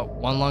words, but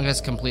one lung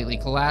has completely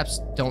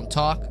collapsed. Don't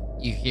talk.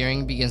 Your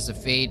hearing begins to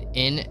fade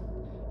in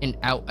and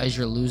out as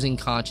you're losing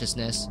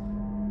consciousness.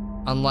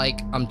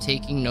 Unlike, I'm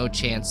taking no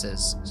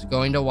chances. It's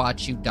going to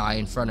watch you die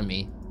in front of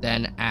me.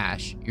 Then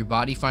ash. Your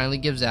body finally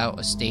gives out,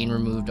 a stain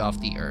removed off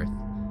the earth.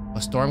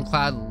 A storm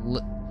cloud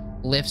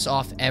lifts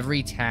off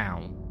every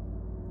town.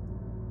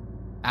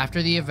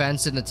 After the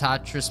events in the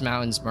Tatras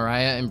Mountains,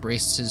 Mariah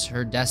embraces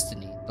her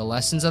destiny. The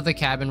lessons of the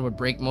cabin would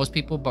break most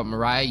people, but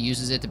Mariah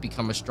uses it to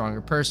become a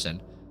stronger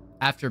person.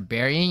 After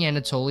burying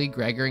Anatoly,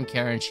 Gregor, and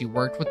Karen, she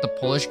worked with the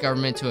Polish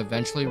government to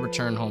eventually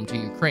return home to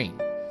Ukraine.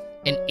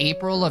 In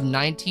April of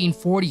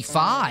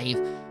 1945,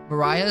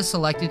 Mariah is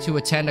selected to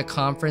attend a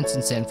conference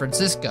in San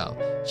Francisco.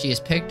 She is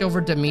picked over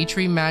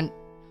Dmitry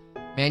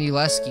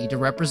Manulevsky to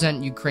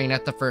represent Ukraine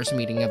at the first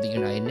meeting of the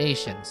United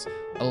Nations.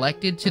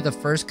 Elected to the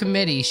first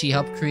committee, she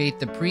helped create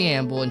the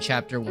preamble in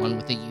Chapter 1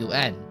 with the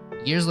UN.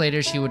 Years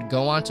later, she would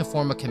go on to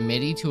form a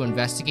committee to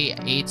investigate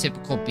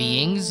atypical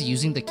beings.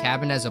 Using the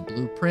cabin as a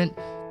blueprint,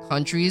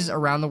 countries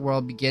around the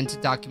world begin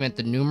to document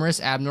the numerous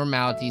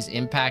abnormalities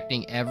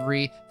impacting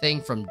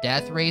everything from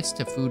death rates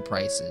to food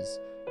prices.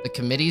 The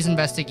committee's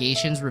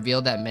investigations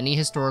revealed that many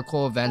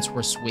historical events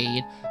were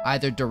swayed,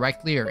 either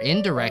directly or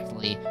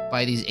indirectly,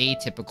 by these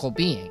atypical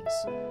beings.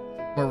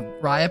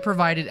 Mariah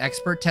provided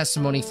expert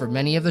testimony for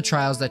many of the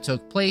trials that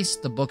took place.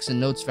 The books and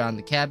notes found in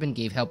the cabin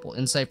gave helpful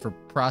insight for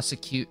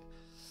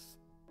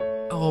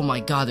Oh my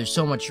god, there's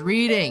so much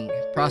reading!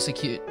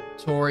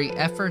 Prosecutory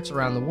efforts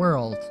around the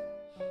world.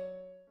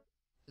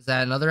 Is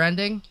that another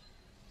ending?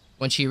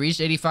 When she reached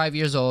 85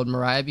 years old,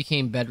 Mariah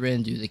became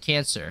bedridden due to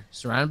cancer.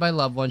 Surrounded by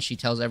loved ones, she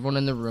tells everyone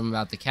in the room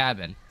about the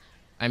cabin.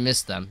 I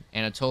miss them,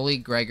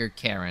 Anatoly, Gregor,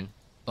 Karen.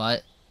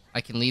 But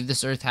I can leave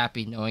this earth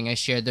happy knowing I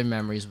shared their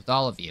memories with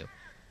all of you.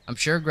 I'm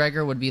sure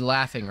Gregor would be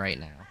laughing right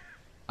now.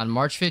 On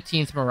March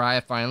 15th,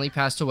 Mariah finally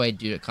passed away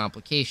due to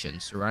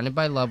complications. Surrounded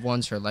by loved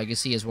ones, her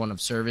legacy is one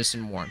of service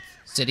and warmth.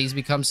 Cities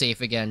become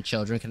safe again,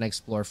 children can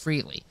explore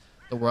freely.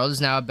 The world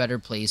is now a better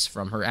place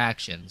from her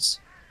actions.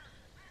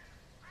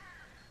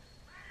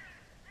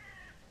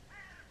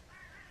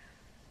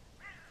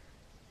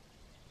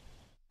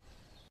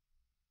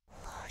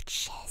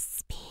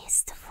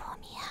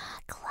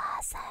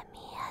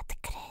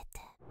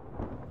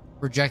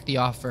 Reject the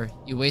offer.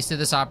 You wasted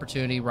this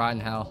opportunity, rotten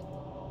hell.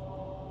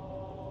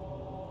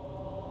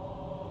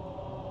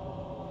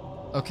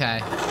 Okay,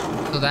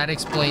 so that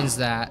explains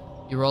that.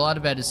 You roll out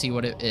of bed to see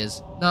what it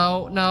is.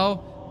 No, no.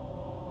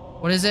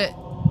 What is it?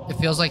 It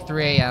feels like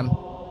 3 a.m.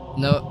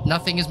 No,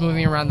 nothing is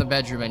moving around the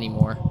bedroom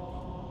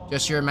anymore.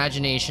 Just your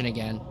imagination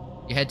again.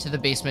 You head to the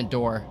basement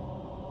door.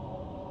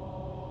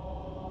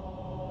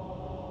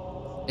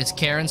 Is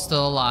Karen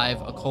still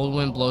alive? A cold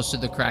wind blows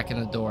through the crack in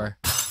the door.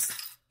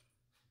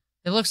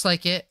 It looks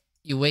like it.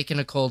 You wake in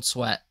a cold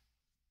sweat.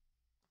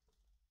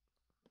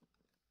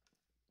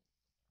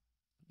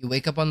 You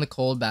wake up on the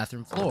cold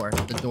bathroom floor.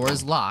 The door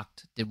is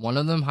locked. Did one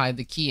of them hide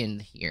the key in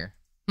here?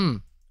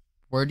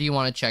 Where do you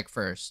want to check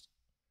first?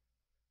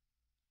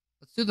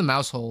 Let's do the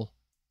mouse hole.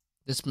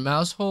 This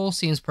mouse hole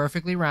seems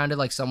perfectly rounded,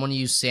 like someone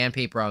used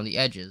sandpaper on the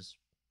edges.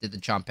 Did the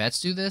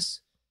Chompettes do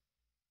this?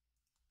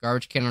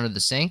 Garbage can under the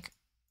sink?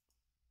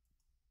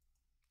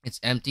 It's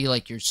empty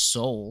like your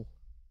soul.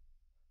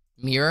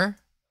 Mirror?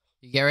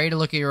 You get ready to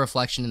look at your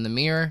reflection in the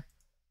mirror.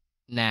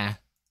 Nah.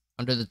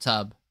 Under the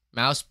tub.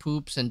 Mouse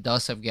poops and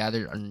dust have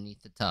gathered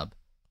underneath the tub.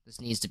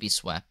 This needs to be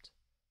swept.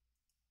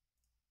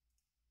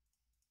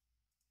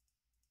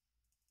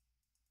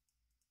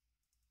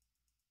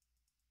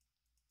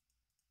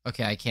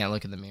 Okay, I can't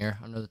look in the mirror.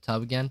 Under the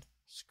tub again.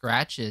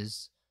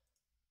 Scratches.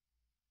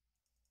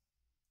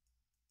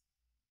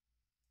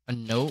 A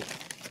note.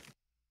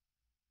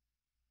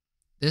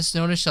 This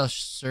notice shall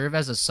serve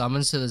as a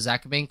summons to the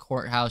Zacchaeus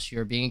courthouse. You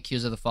are being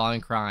accused of the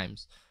following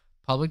crimes: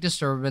 public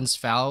disturbance,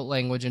 foul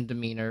language and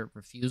demeanor,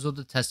 refusal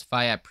to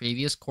testify at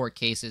previous court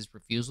cases,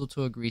 refusal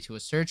to agree to a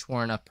search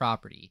warrant of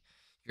property.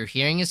 Your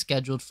hearing is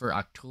scheduled for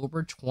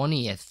October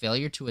 20th.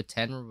 Failure to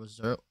attend will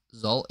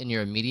result in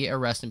your immediate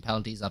arrest and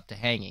penalties up to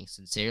hanging.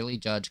 Sincerely,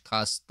 Judge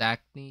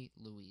Costacni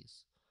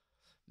Louise.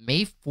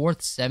 May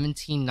 4th,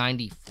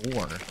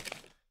 1794.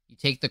 You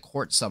take the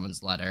court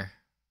summons letter.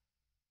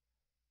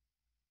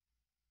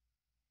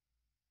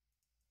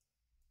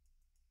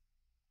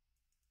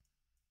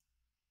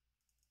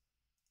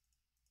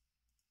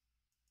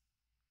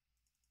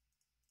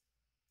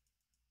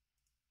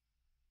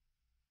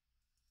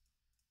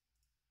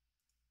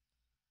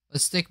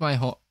 Let's stick my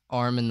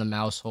arm in the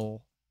mouse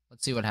hole.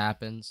 Let's see what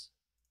happens.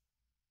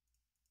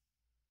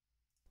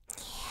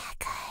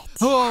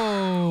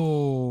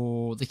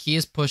 Oh! The key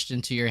is pushed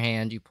into your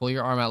hand. You pull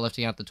your arm out,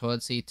 lifting out the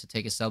toilet seat to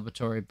take a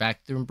celebratory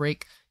bathroom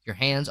break. Your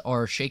hands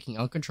are shaking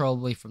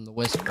uncontrollably from the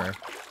whisper.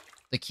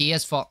 The key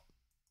has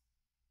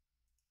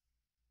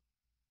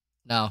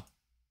No.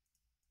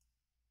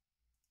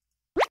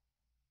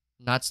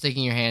 Not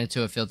sticking your hand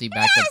into a filthy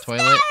backed up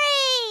toilet.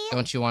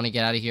 Don't you want to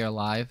get out of here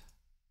alive?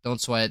 Don't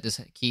sweat it.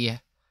 This key.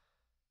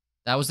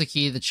 That was the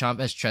key to the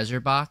Chompettes treasure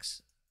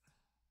box.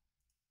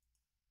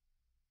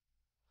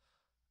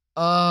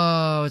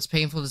 Oh, it's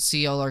painful to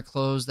see all our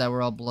clothes that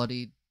were all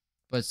bloodied,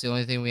 but it's the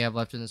only thing we have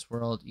left in this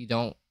world. You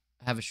don't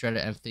have a shred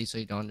of empathy, so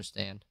you don't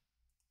understand.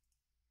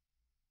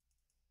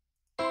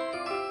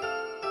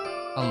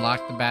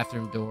 Unlock the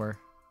bathroom door.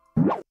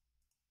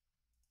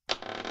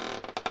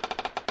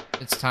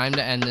 It's time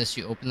to end this.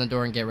 You open the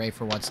door and get ready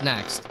for what's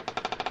next.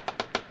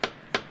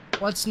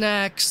 What's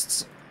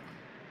next?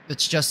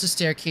 It's just a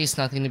staircase,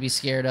 nothing to be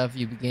scared of.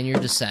 You begin your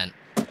descent.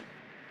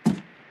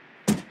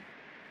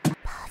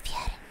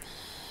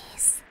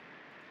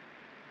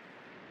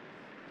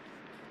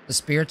 The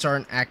spirits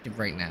aren't active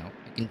right now.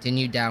 You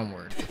continue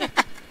downward.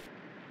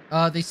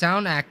 They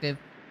sound active.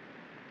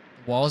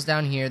 The walls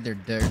down here, they're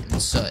dirt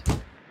and soot.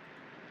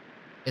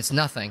 It's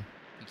nothing.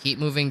 You keep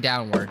moving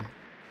downward.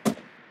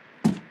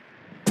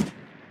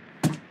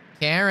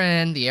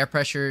 Karen, the air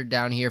pressure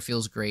down here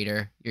feels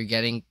greater. You're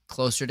getting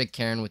closer to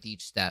Karen with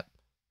each step.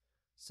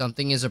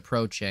 Something is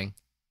approaching.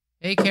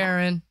 Hey,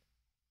 Karen.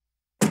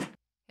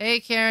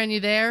 Hey, Karen,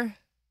 you there?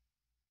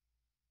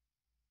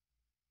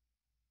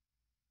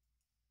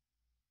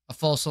 A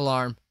false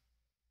alarm.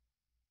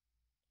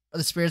 Are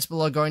the spirits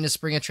below going to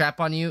spring a trap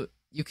on you?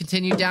 You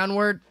continue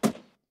downward.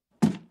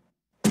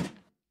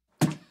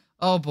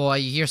 Oh boy,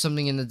 you hear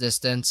something in the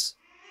distance.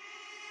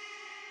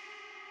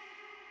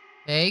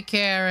 Hey,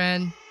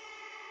 Karen.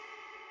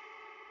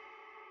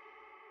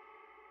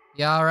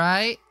 You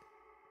alright?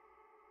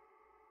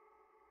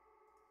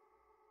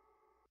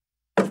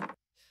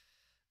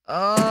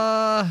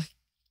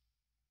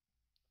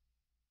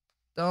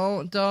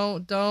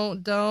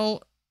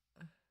 Don't.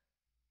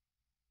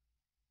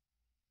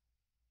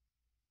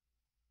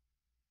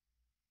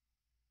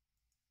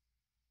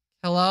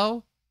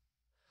 Hello?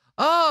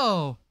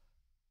 Oh!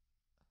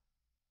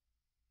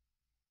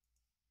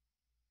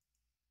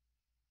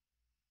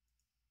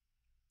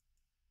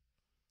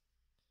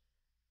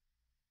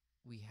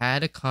 We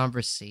had a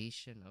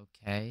conversation,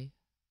 okay?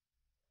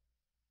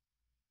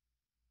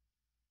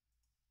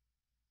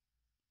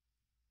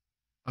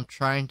 I'm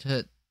trying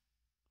to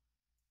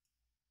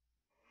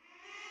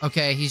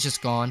Okay, he's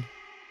just gone.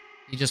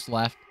 He just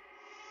left.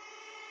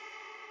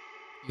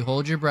 You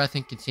hold your breath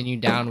and continue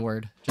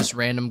downward. Just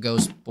random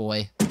ghost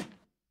boy.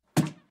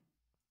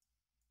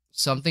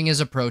 Something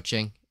is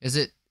approaching. Is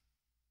it...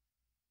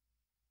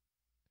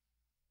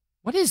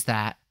 What is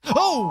that?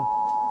 Oh!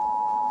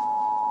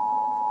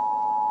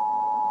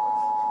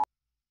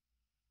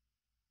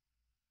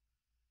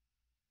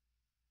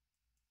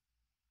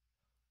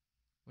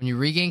 When you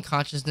regain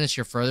consciousness,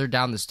 you're further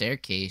down the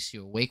staircase.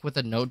 You awake with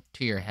a note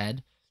to your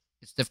head.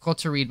 It's difficult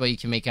to read, but you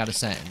can make out a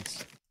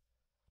sentence.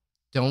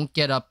 Don't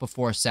get up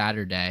before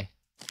Saturday.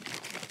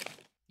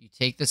 You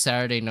take the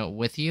Saturday note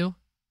with you.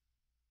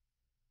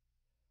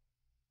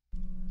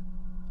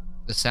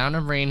 The sound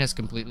of rain has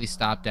completely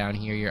stopped down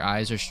here. Your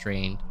eyes are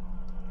strained.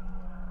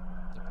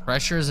 The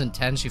pressure is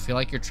intense. You feel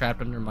like you're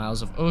trapped under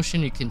miles of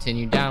ocean. You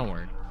continue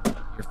downward.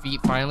 Your feet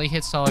finally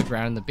hit solid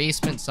ground in the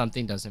basement.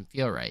 Something doesn't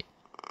feel right.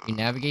 You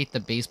navigate the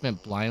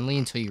basement blindly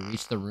until you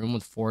reach the room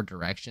with 4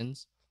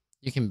 directions.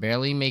 You can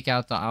barely make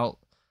out the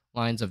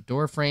outlines of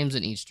door frames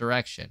in each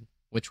direction.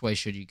 Which way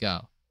should you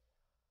go?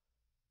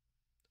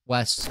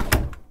 West.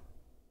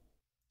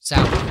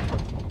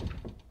 South.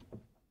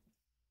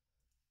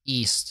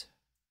 East.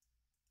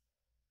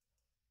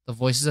 The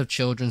voices of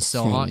children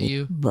still haunt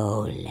you.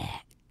 Bolek,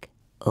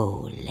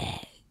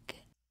 Oleg,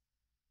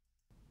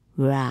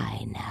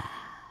 Raina.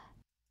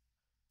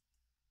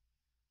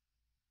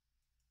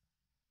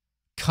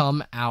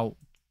 Come out.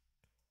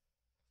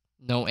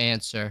 No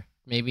answer.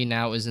 Maybe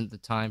now isn't the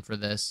time for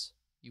this.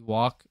 You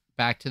walk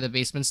back to the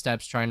basement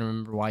steps, trying to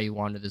remember why you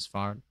wandered this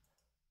far.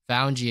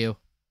 Found you.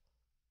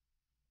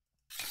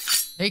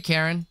 Hey,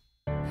 Karen.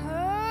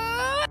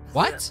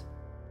 What?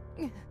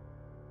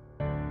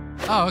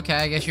 Oh, okay,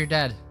 I guess you're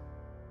dead.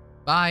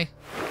 Bye.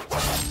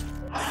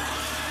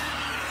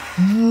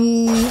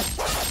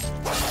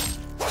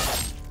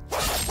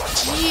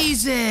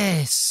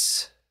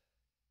 Jesus!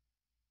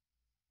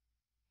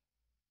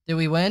 Did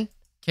we win?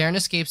 Karen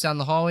escapes down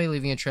the hallway,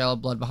 leaving a trail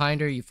of blood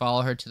behind her. You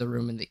follow her to the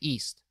room in the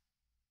east.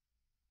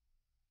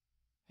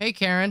 Hey,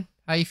 Karen.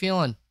 How you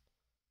feeling?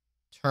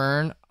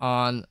 Turn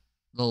on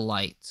the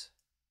light.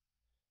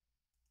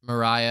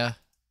 Mariah,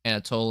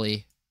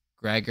 Anatoly,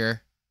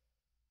 Gregor,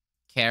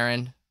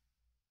 Karen,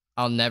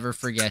 I'll never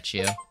forget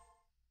you.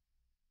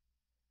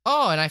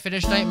 Oh, and I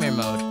finished nightmare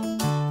mode.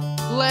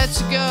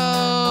 Let's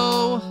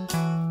go!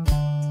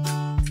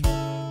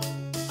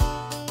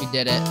 We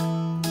did it.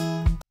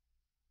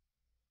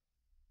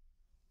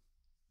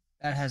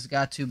 That has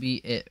got to be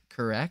it,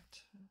 correct?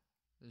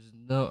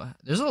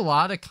 There's a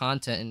lot of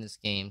content in this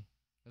game.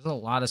 There's a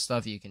lot of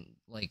stuff you can,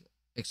 like,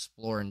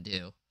 explore and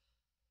do.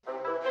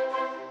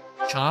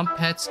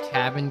 Chompet's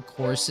cabin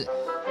course.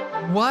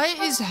 What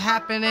is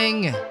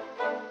happening?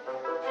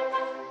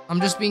 I'm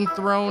just being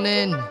thrown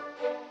in.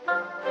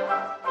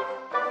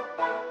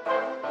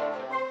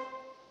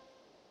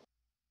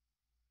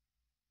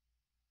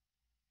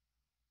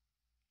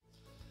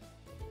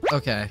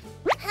 Okay.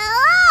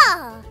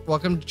 Hello!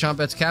 Welcome to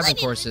Chompet's cabin Look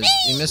at courses. me!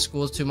 We missed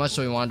schools too much,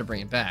 so we wanted to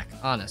bring it back.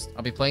 Honest,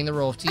 I'll be playing the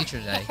role of teacher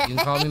today. You can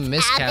call me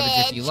Miss Cabbage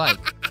if you like.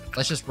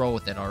 Let's just roll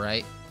with it,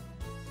 alright?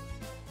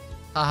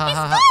 Ha ha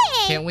ha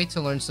ha. Can't wait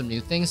to learn some new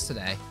things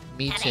today.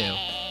 Me too.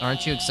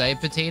 Aren't you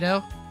excited,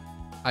 Potato?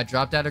 I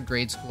dropped out of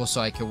grade school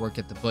so I could work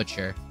at the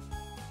butcher.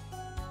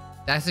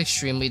 That's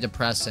extremely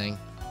depressing.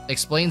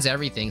 Explains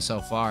everything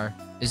so far.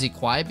 Is he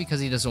quiet because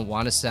he doesn't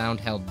want to sound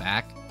held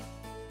back?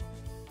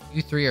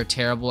 You 3 are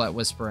terrible at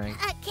whispering.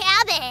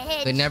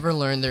 Cabbage! They never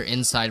learn their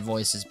inside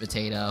voices,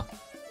 Potato.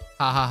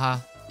 Ha ha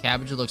ha.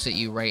 Cabbage looks at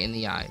you right in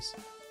the eyes.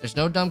 There's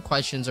no dumb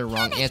questions or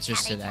wrong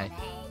answers today.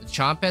 The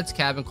Chompet's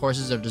cabin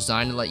courses are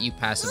designed to let you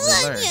passively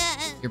learn.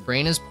 Your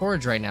brain is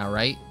porridge right now,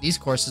 right? These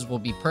courses will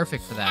be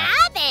perfect for that.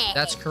 Cabbage!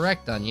 That's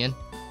correct, Onion.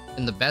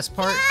 And the best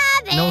part?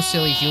 No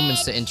silly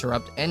humans to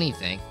interrupt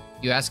anything.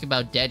 You ask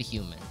about dead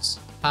humans.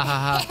 Ha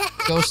ha ha.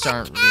 Ghosts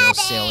aren't real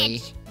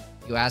silly.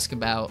 You ask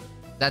about...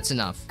 That's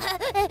enough.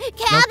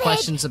 No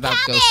questions about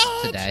ghosts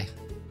today.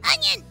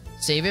 Onion!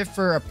 Save it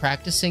for a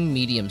practicing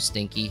medium,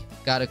 Stinky.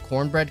 Got a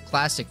cornbread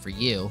classic for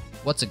you.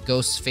 What's a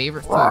ghost's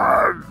favorite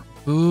food?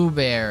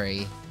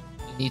 Blueberry.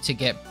 You need to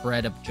get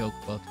bread up, joke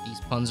book.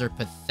 These puns are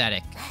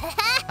pathetic.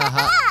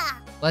 Haha.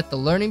 Let the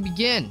learning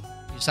begin.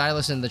 You decide to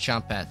listen to the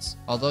Chompets.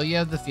 Although you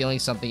have the feeling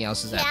something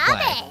else is at play.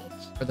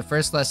 Cabbage! For the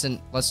first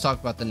lesson, let's talk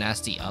about the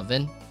nasty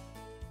oven.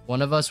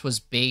 One of us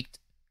was baked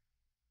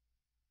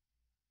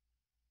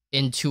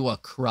into a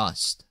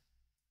crust.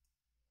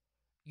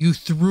 You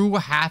threw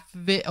half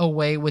of it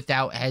away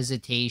without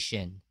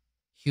hesitation.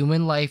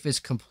 Human life is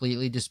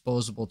completely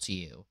disposable to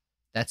you.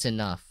 That's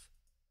enough.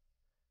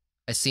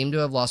 I seem to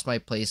have lost my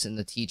place in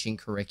the teaching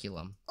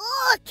curriculum.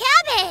 Oh,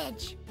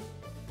 cabbage!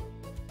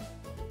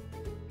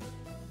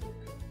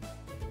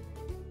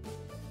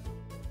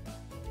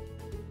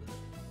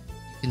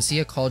 You can see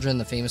a cauldron in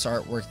the famous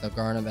artwork, The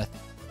Garden of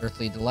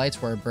Earthly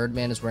Delights, where a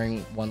birdman is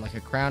wearing one like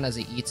a crown as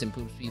he eats and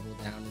poops people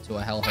down into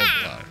a hellhole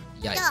below.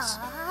 Yikes.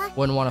 Aw.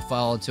 Wouldn't want to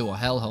fall into a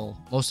hellhole.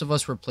 Most of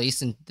us were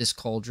placed in this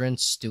cauldron,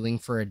 stewing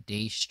for a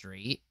day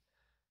straight.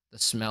 The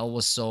smell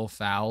was so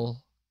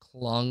foul.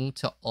 clung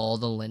to all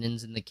the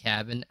linens in the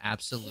cabin.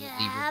 Absolutely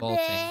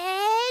revolting.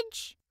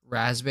 Cabbage.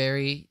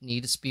 Raspberry,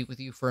 need to speak with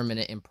you for a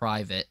minute in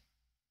private.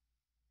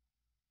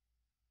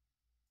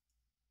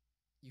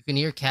 You can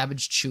hear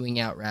Cabbage chewing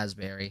out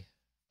Raspberry.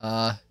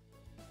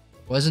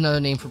 What's another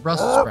name for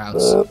Brussels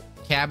sprouts?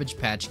 Cabbage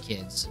Patch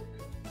Kids.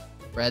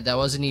 Red, that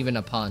wasn't even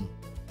a pun.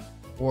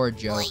 Or a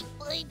joke.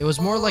 It was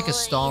more like a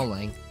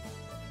stalling.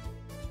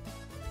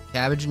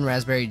 Cabbage and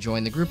Raspberry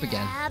joined the group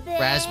again. Cabbage.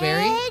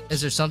 Raspberry,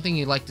 is there something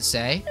you'd like to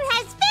say?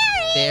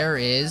 Raspberry. There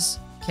is.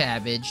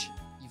 Cabbage,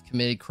 you've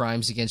committed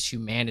crimes against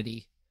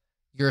humanity.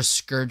 You're a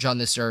scourge on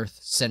this earth,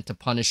 sent to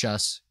punish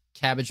us.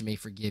 Cabbage may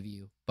forgive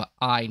you, but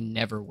I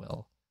never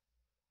will.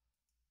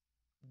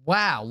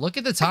 Wow, look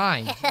at the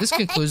time. This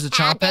concludes the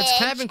Chompette's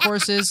cabin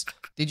courses.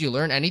 Did you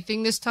learn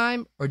anything this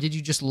time, or did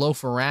you just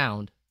loaf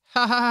around?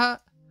 Ha ha ha.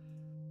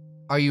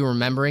 Are you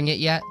remembering it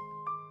yet?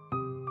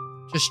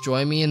 Just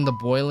join me in the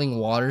boiling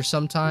water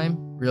sometime.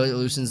 Really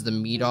loosens the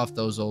meat off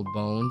those old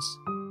bones.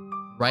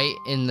 Right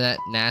in that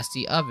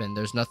nasty oven.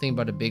 There's nothing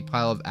but a big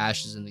pile of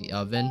ashes in the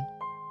oven.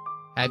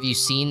 Have you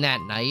seen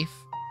that knife?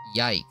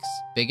 Yikes.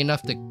 Big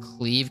enough to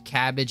cleave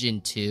Cabbage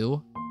in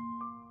two?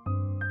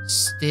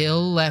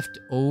 Still left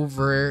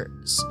over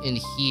in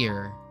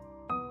here.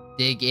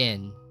 Dig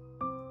in.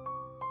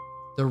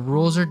 The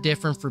rules are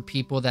different for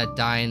people that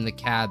die in the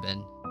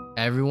cabin.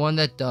 Everyone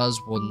that does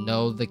will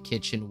know the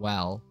kitchen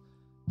well.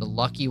 The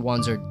lucky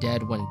ones are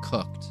dead when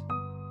cooked.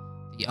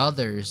 The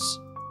others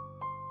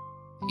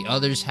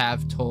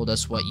have told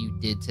us what you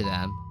did to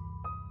them.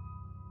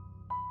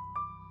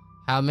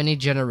 How many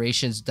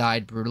generations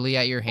died brutally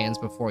at your hands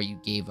before you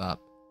gave up?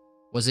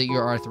 Was it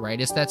your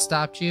arthritis that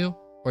stopped you?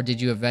 Or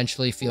did you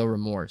eventually feel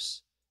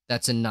remorse?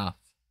 That's enough.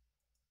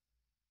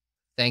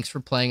 Thanks for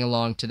playing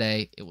along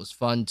today. It was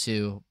fun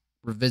to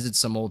revisit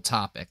some old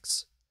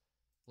topics.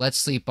 Let's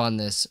sleep on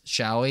this,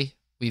 shall we?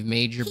 We've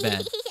made your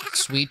bed.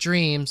 Sweet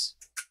dreams.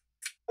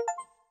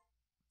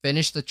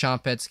 Finish the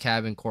Chompette's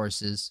cabin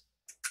courses.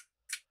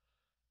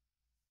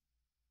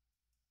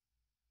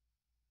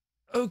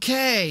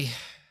 Okay.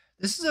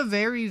 This is a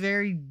very,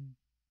 very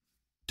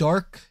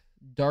dark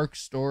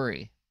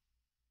story.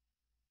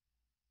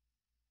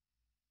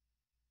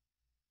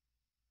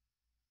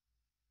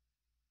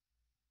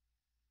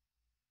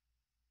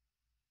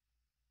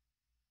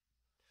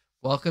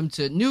 Welcome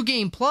to New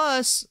Game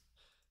Plus.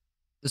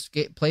 This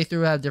playthrough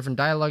will have different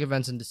dialogue,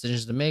 events, and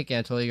decisions to make. And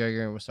I told you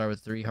you're going to start with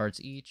 3 hearts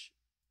each.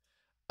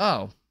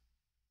 Oh.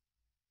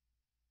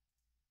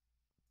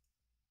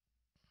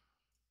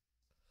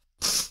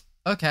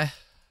 Okay.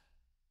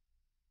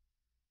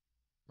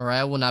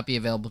 Mariah will not be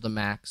available to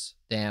max.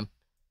 Damn.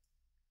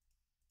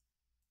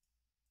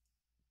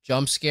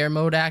 Jump scare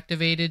mode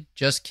activated?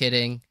 Just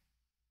kidding.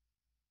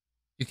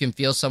 You can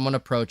feel someone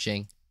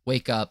approaching.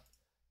 Wake up.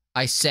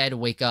 I said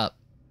wake up.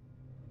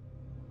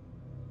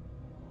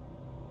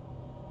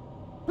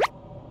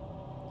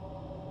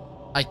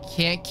 I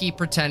can't keep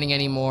pretending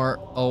anymore.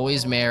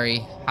 Always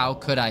Mary. How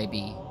could I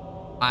be?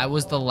 I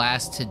was the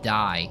last to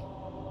die.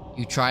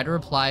 You try to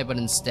reply, but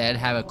instead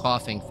have a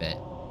coughing fit.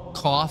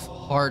 Cough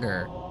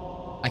harder.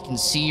 I can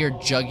see your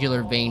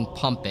jugular vein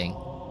pumping.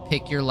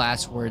 Pick your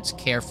last words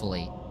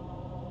carefully.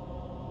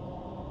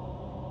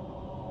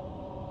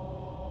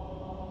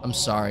 I'm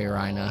sorry,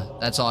 Rhina.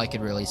 That's all I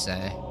could really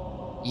say.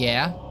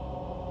 Yeah?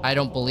 I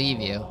don't believe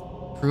you.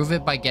 Prove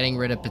it by getting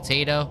rid of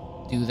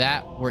Potato. Do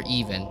that, we're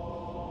even.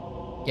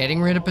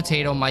 Getting rid of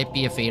Potato might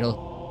be a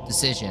fatal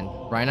decision.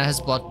 Rhina has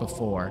bluffed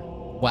before.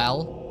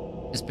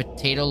 Well, is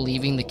Potato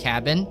leaving the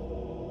cabin?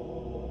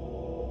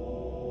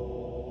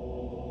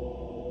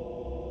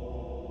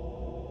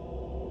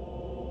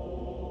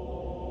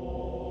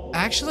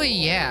 Actually,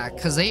 yeah,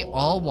 because they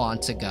all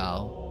want to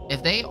go.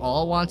 If they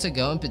all want to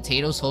go and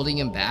Potato's holding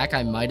him back,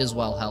 I might as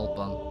well help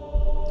them.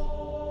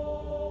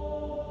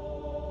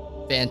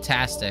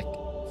 Fantastic.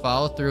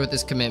 Follow through with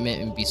this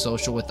commitment and be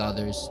social with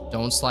others.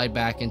 Don't slide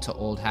back into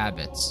old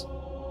habits.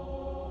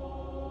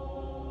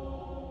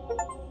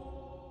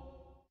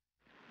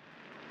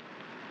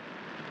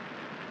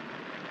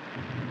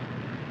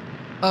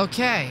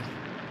 Okay.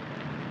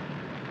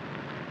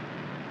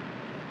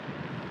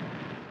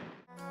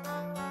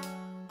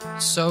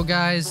 So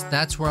guys,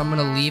 that's where I'm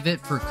going to leave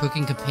it for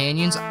Cooking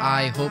Companions.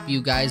 I hope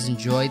you guys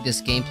enjoyed this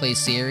gameplay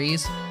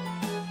series.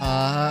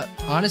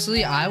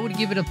 Honestly, I would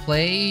give it a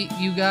play,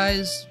 you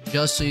guys,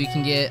 just so you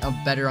can get a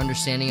better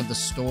understanding of the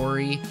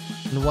story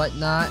and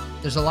whatnot.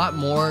 There's a lot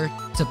more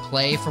to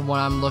play from what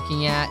I'm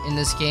looking at in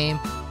this game.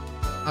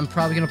 I'm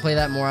probably going to play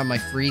that more on my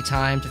free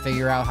time to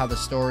figure out how the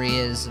story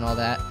is and all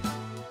that.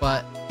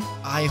 But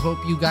I hope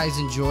you guys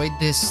enjoyed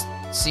this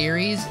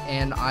series,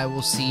 and I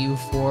will see you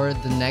for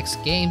the next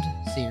game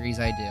series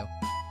I do.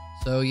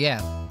 So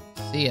yeah,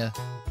 see ya.